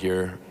forward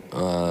here.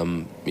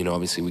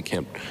 Obviously we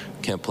can't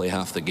play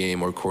half the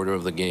game or quarter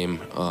of the game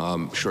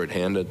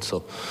shorthanded,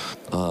 so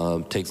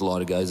takes a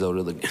lot of guys out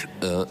of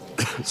the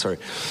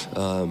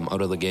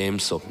out of the game.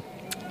 So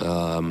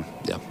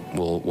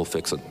we'll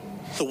fix it.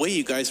 The way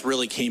you guys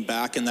really came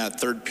back in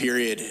that third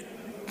period,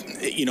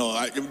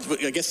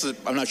 I guess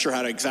I'm not sure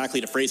how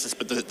exactly to phrase this,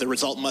 but the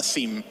result must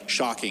seem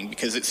shocking,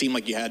 because it seemed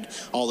like you had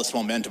all this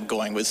momentum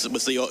going. Was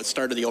the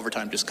start of the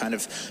overtime just kind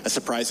of a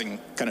surprising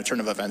kind of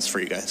turn of events for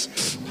you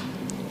guys?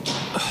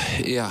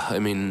 Yeah, I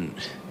mean,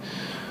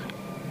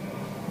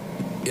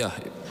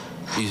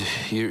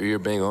 you're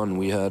bang on.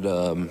 We had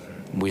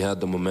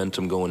the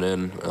momentum going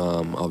in.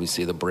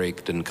 Obviously, the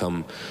break didn't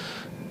come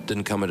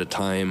at a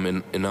time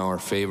in our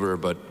favor,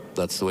 but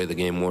that's the way the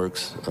game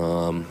works.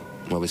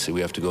 Obviously,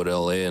 we have to go to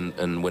LA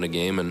and win a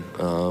game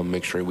and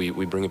make sure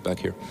we bring it back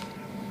here.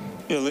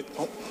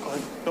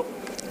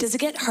 Does it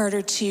get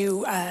harder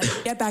to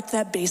get back to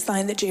that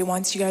baseline that Jay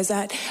wants you guys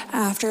at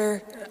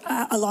after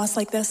a loss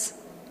like this?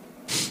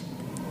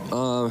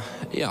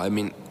 I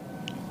mean,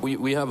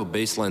 we have a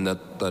baseline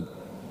that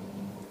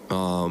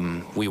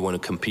we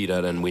want to compete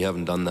at, and we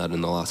haven't done that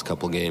in the last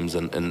couple of games,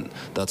 and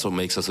that's what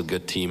makes us a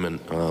good team, and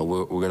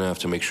we're going to have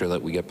to make sure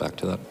that we get back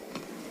to that.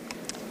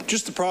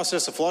 Just the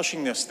process of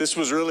flushing this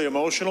was really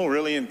emotional,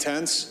 really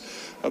intense,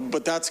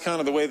 but that's kind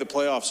of the way the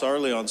playoffs are,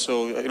 Leon.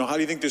 So, how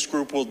do you think this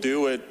group will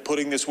do at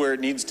putting this where it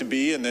needs to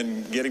be and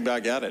then getting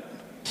back at it?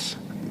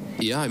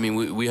 Yeah, I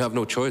mean, we have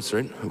no choice,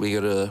 right? We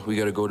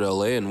gotta go to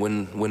LA and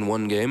win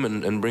one game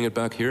and bring it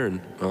back here,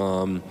 and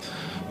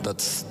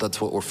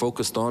that's what we're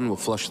focused on. We'll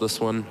flush this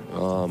one.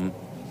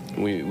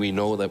 We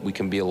know that we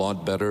can be a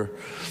lot better.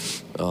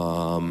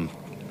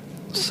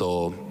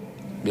 So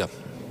yeah,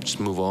 just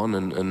move on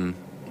and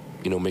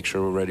make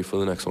sure we're ready for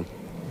the next one.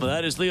 Well,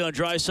 that is Leon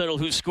Draisaitl,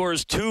 who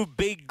scores 2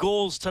 big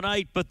goals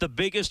tonight, but the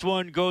biggest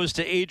one goes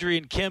to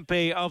Adrian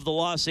Kempe of the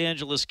Los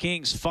Angeles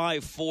Kings.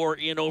 5-4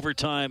 in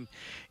overtime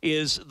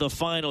is the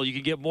final. You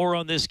can get more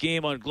on this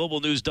game on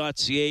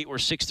globalnews.ca or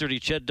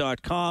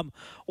 630ched.com.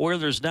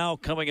 Oilers now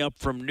coming up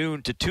from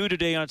noon to 2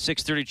 today on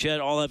 630 Ched.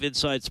 All have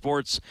Inside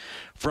Sports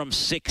from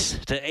 6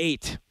 to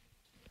 8.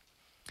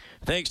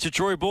 Thanks to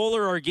Troy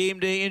Bowler, our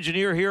game day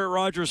engineer here at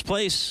Rogers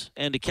Place,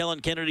 and to Kellen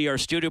Kennedy, our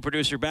studio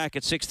producer, back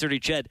at 630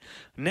 Ched.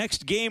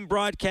 Next game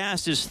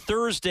broadcast is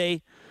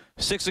Thursday,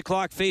 6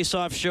 o'clock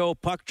face-off show,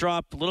 puck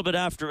drop a little bit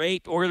after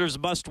 8. Oilers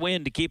must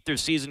win to keep their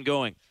season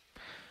going.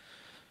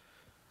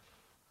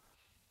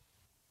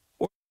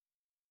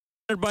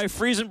 By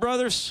Friesen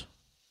Brothers,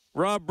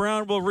 Rob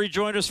Brown will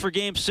rejoin us for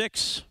Game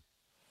 6.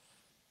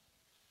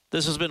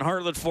 This has been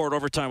Heartland Ford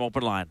Overtime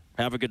Open Line.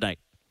 Have a good night.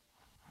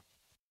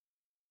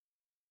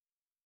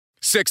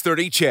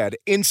 630 Ched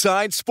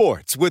Inside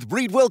Sports with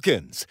Reed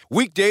Wilkins.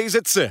 Weekdays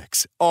at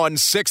 6 on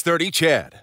 630 Ched.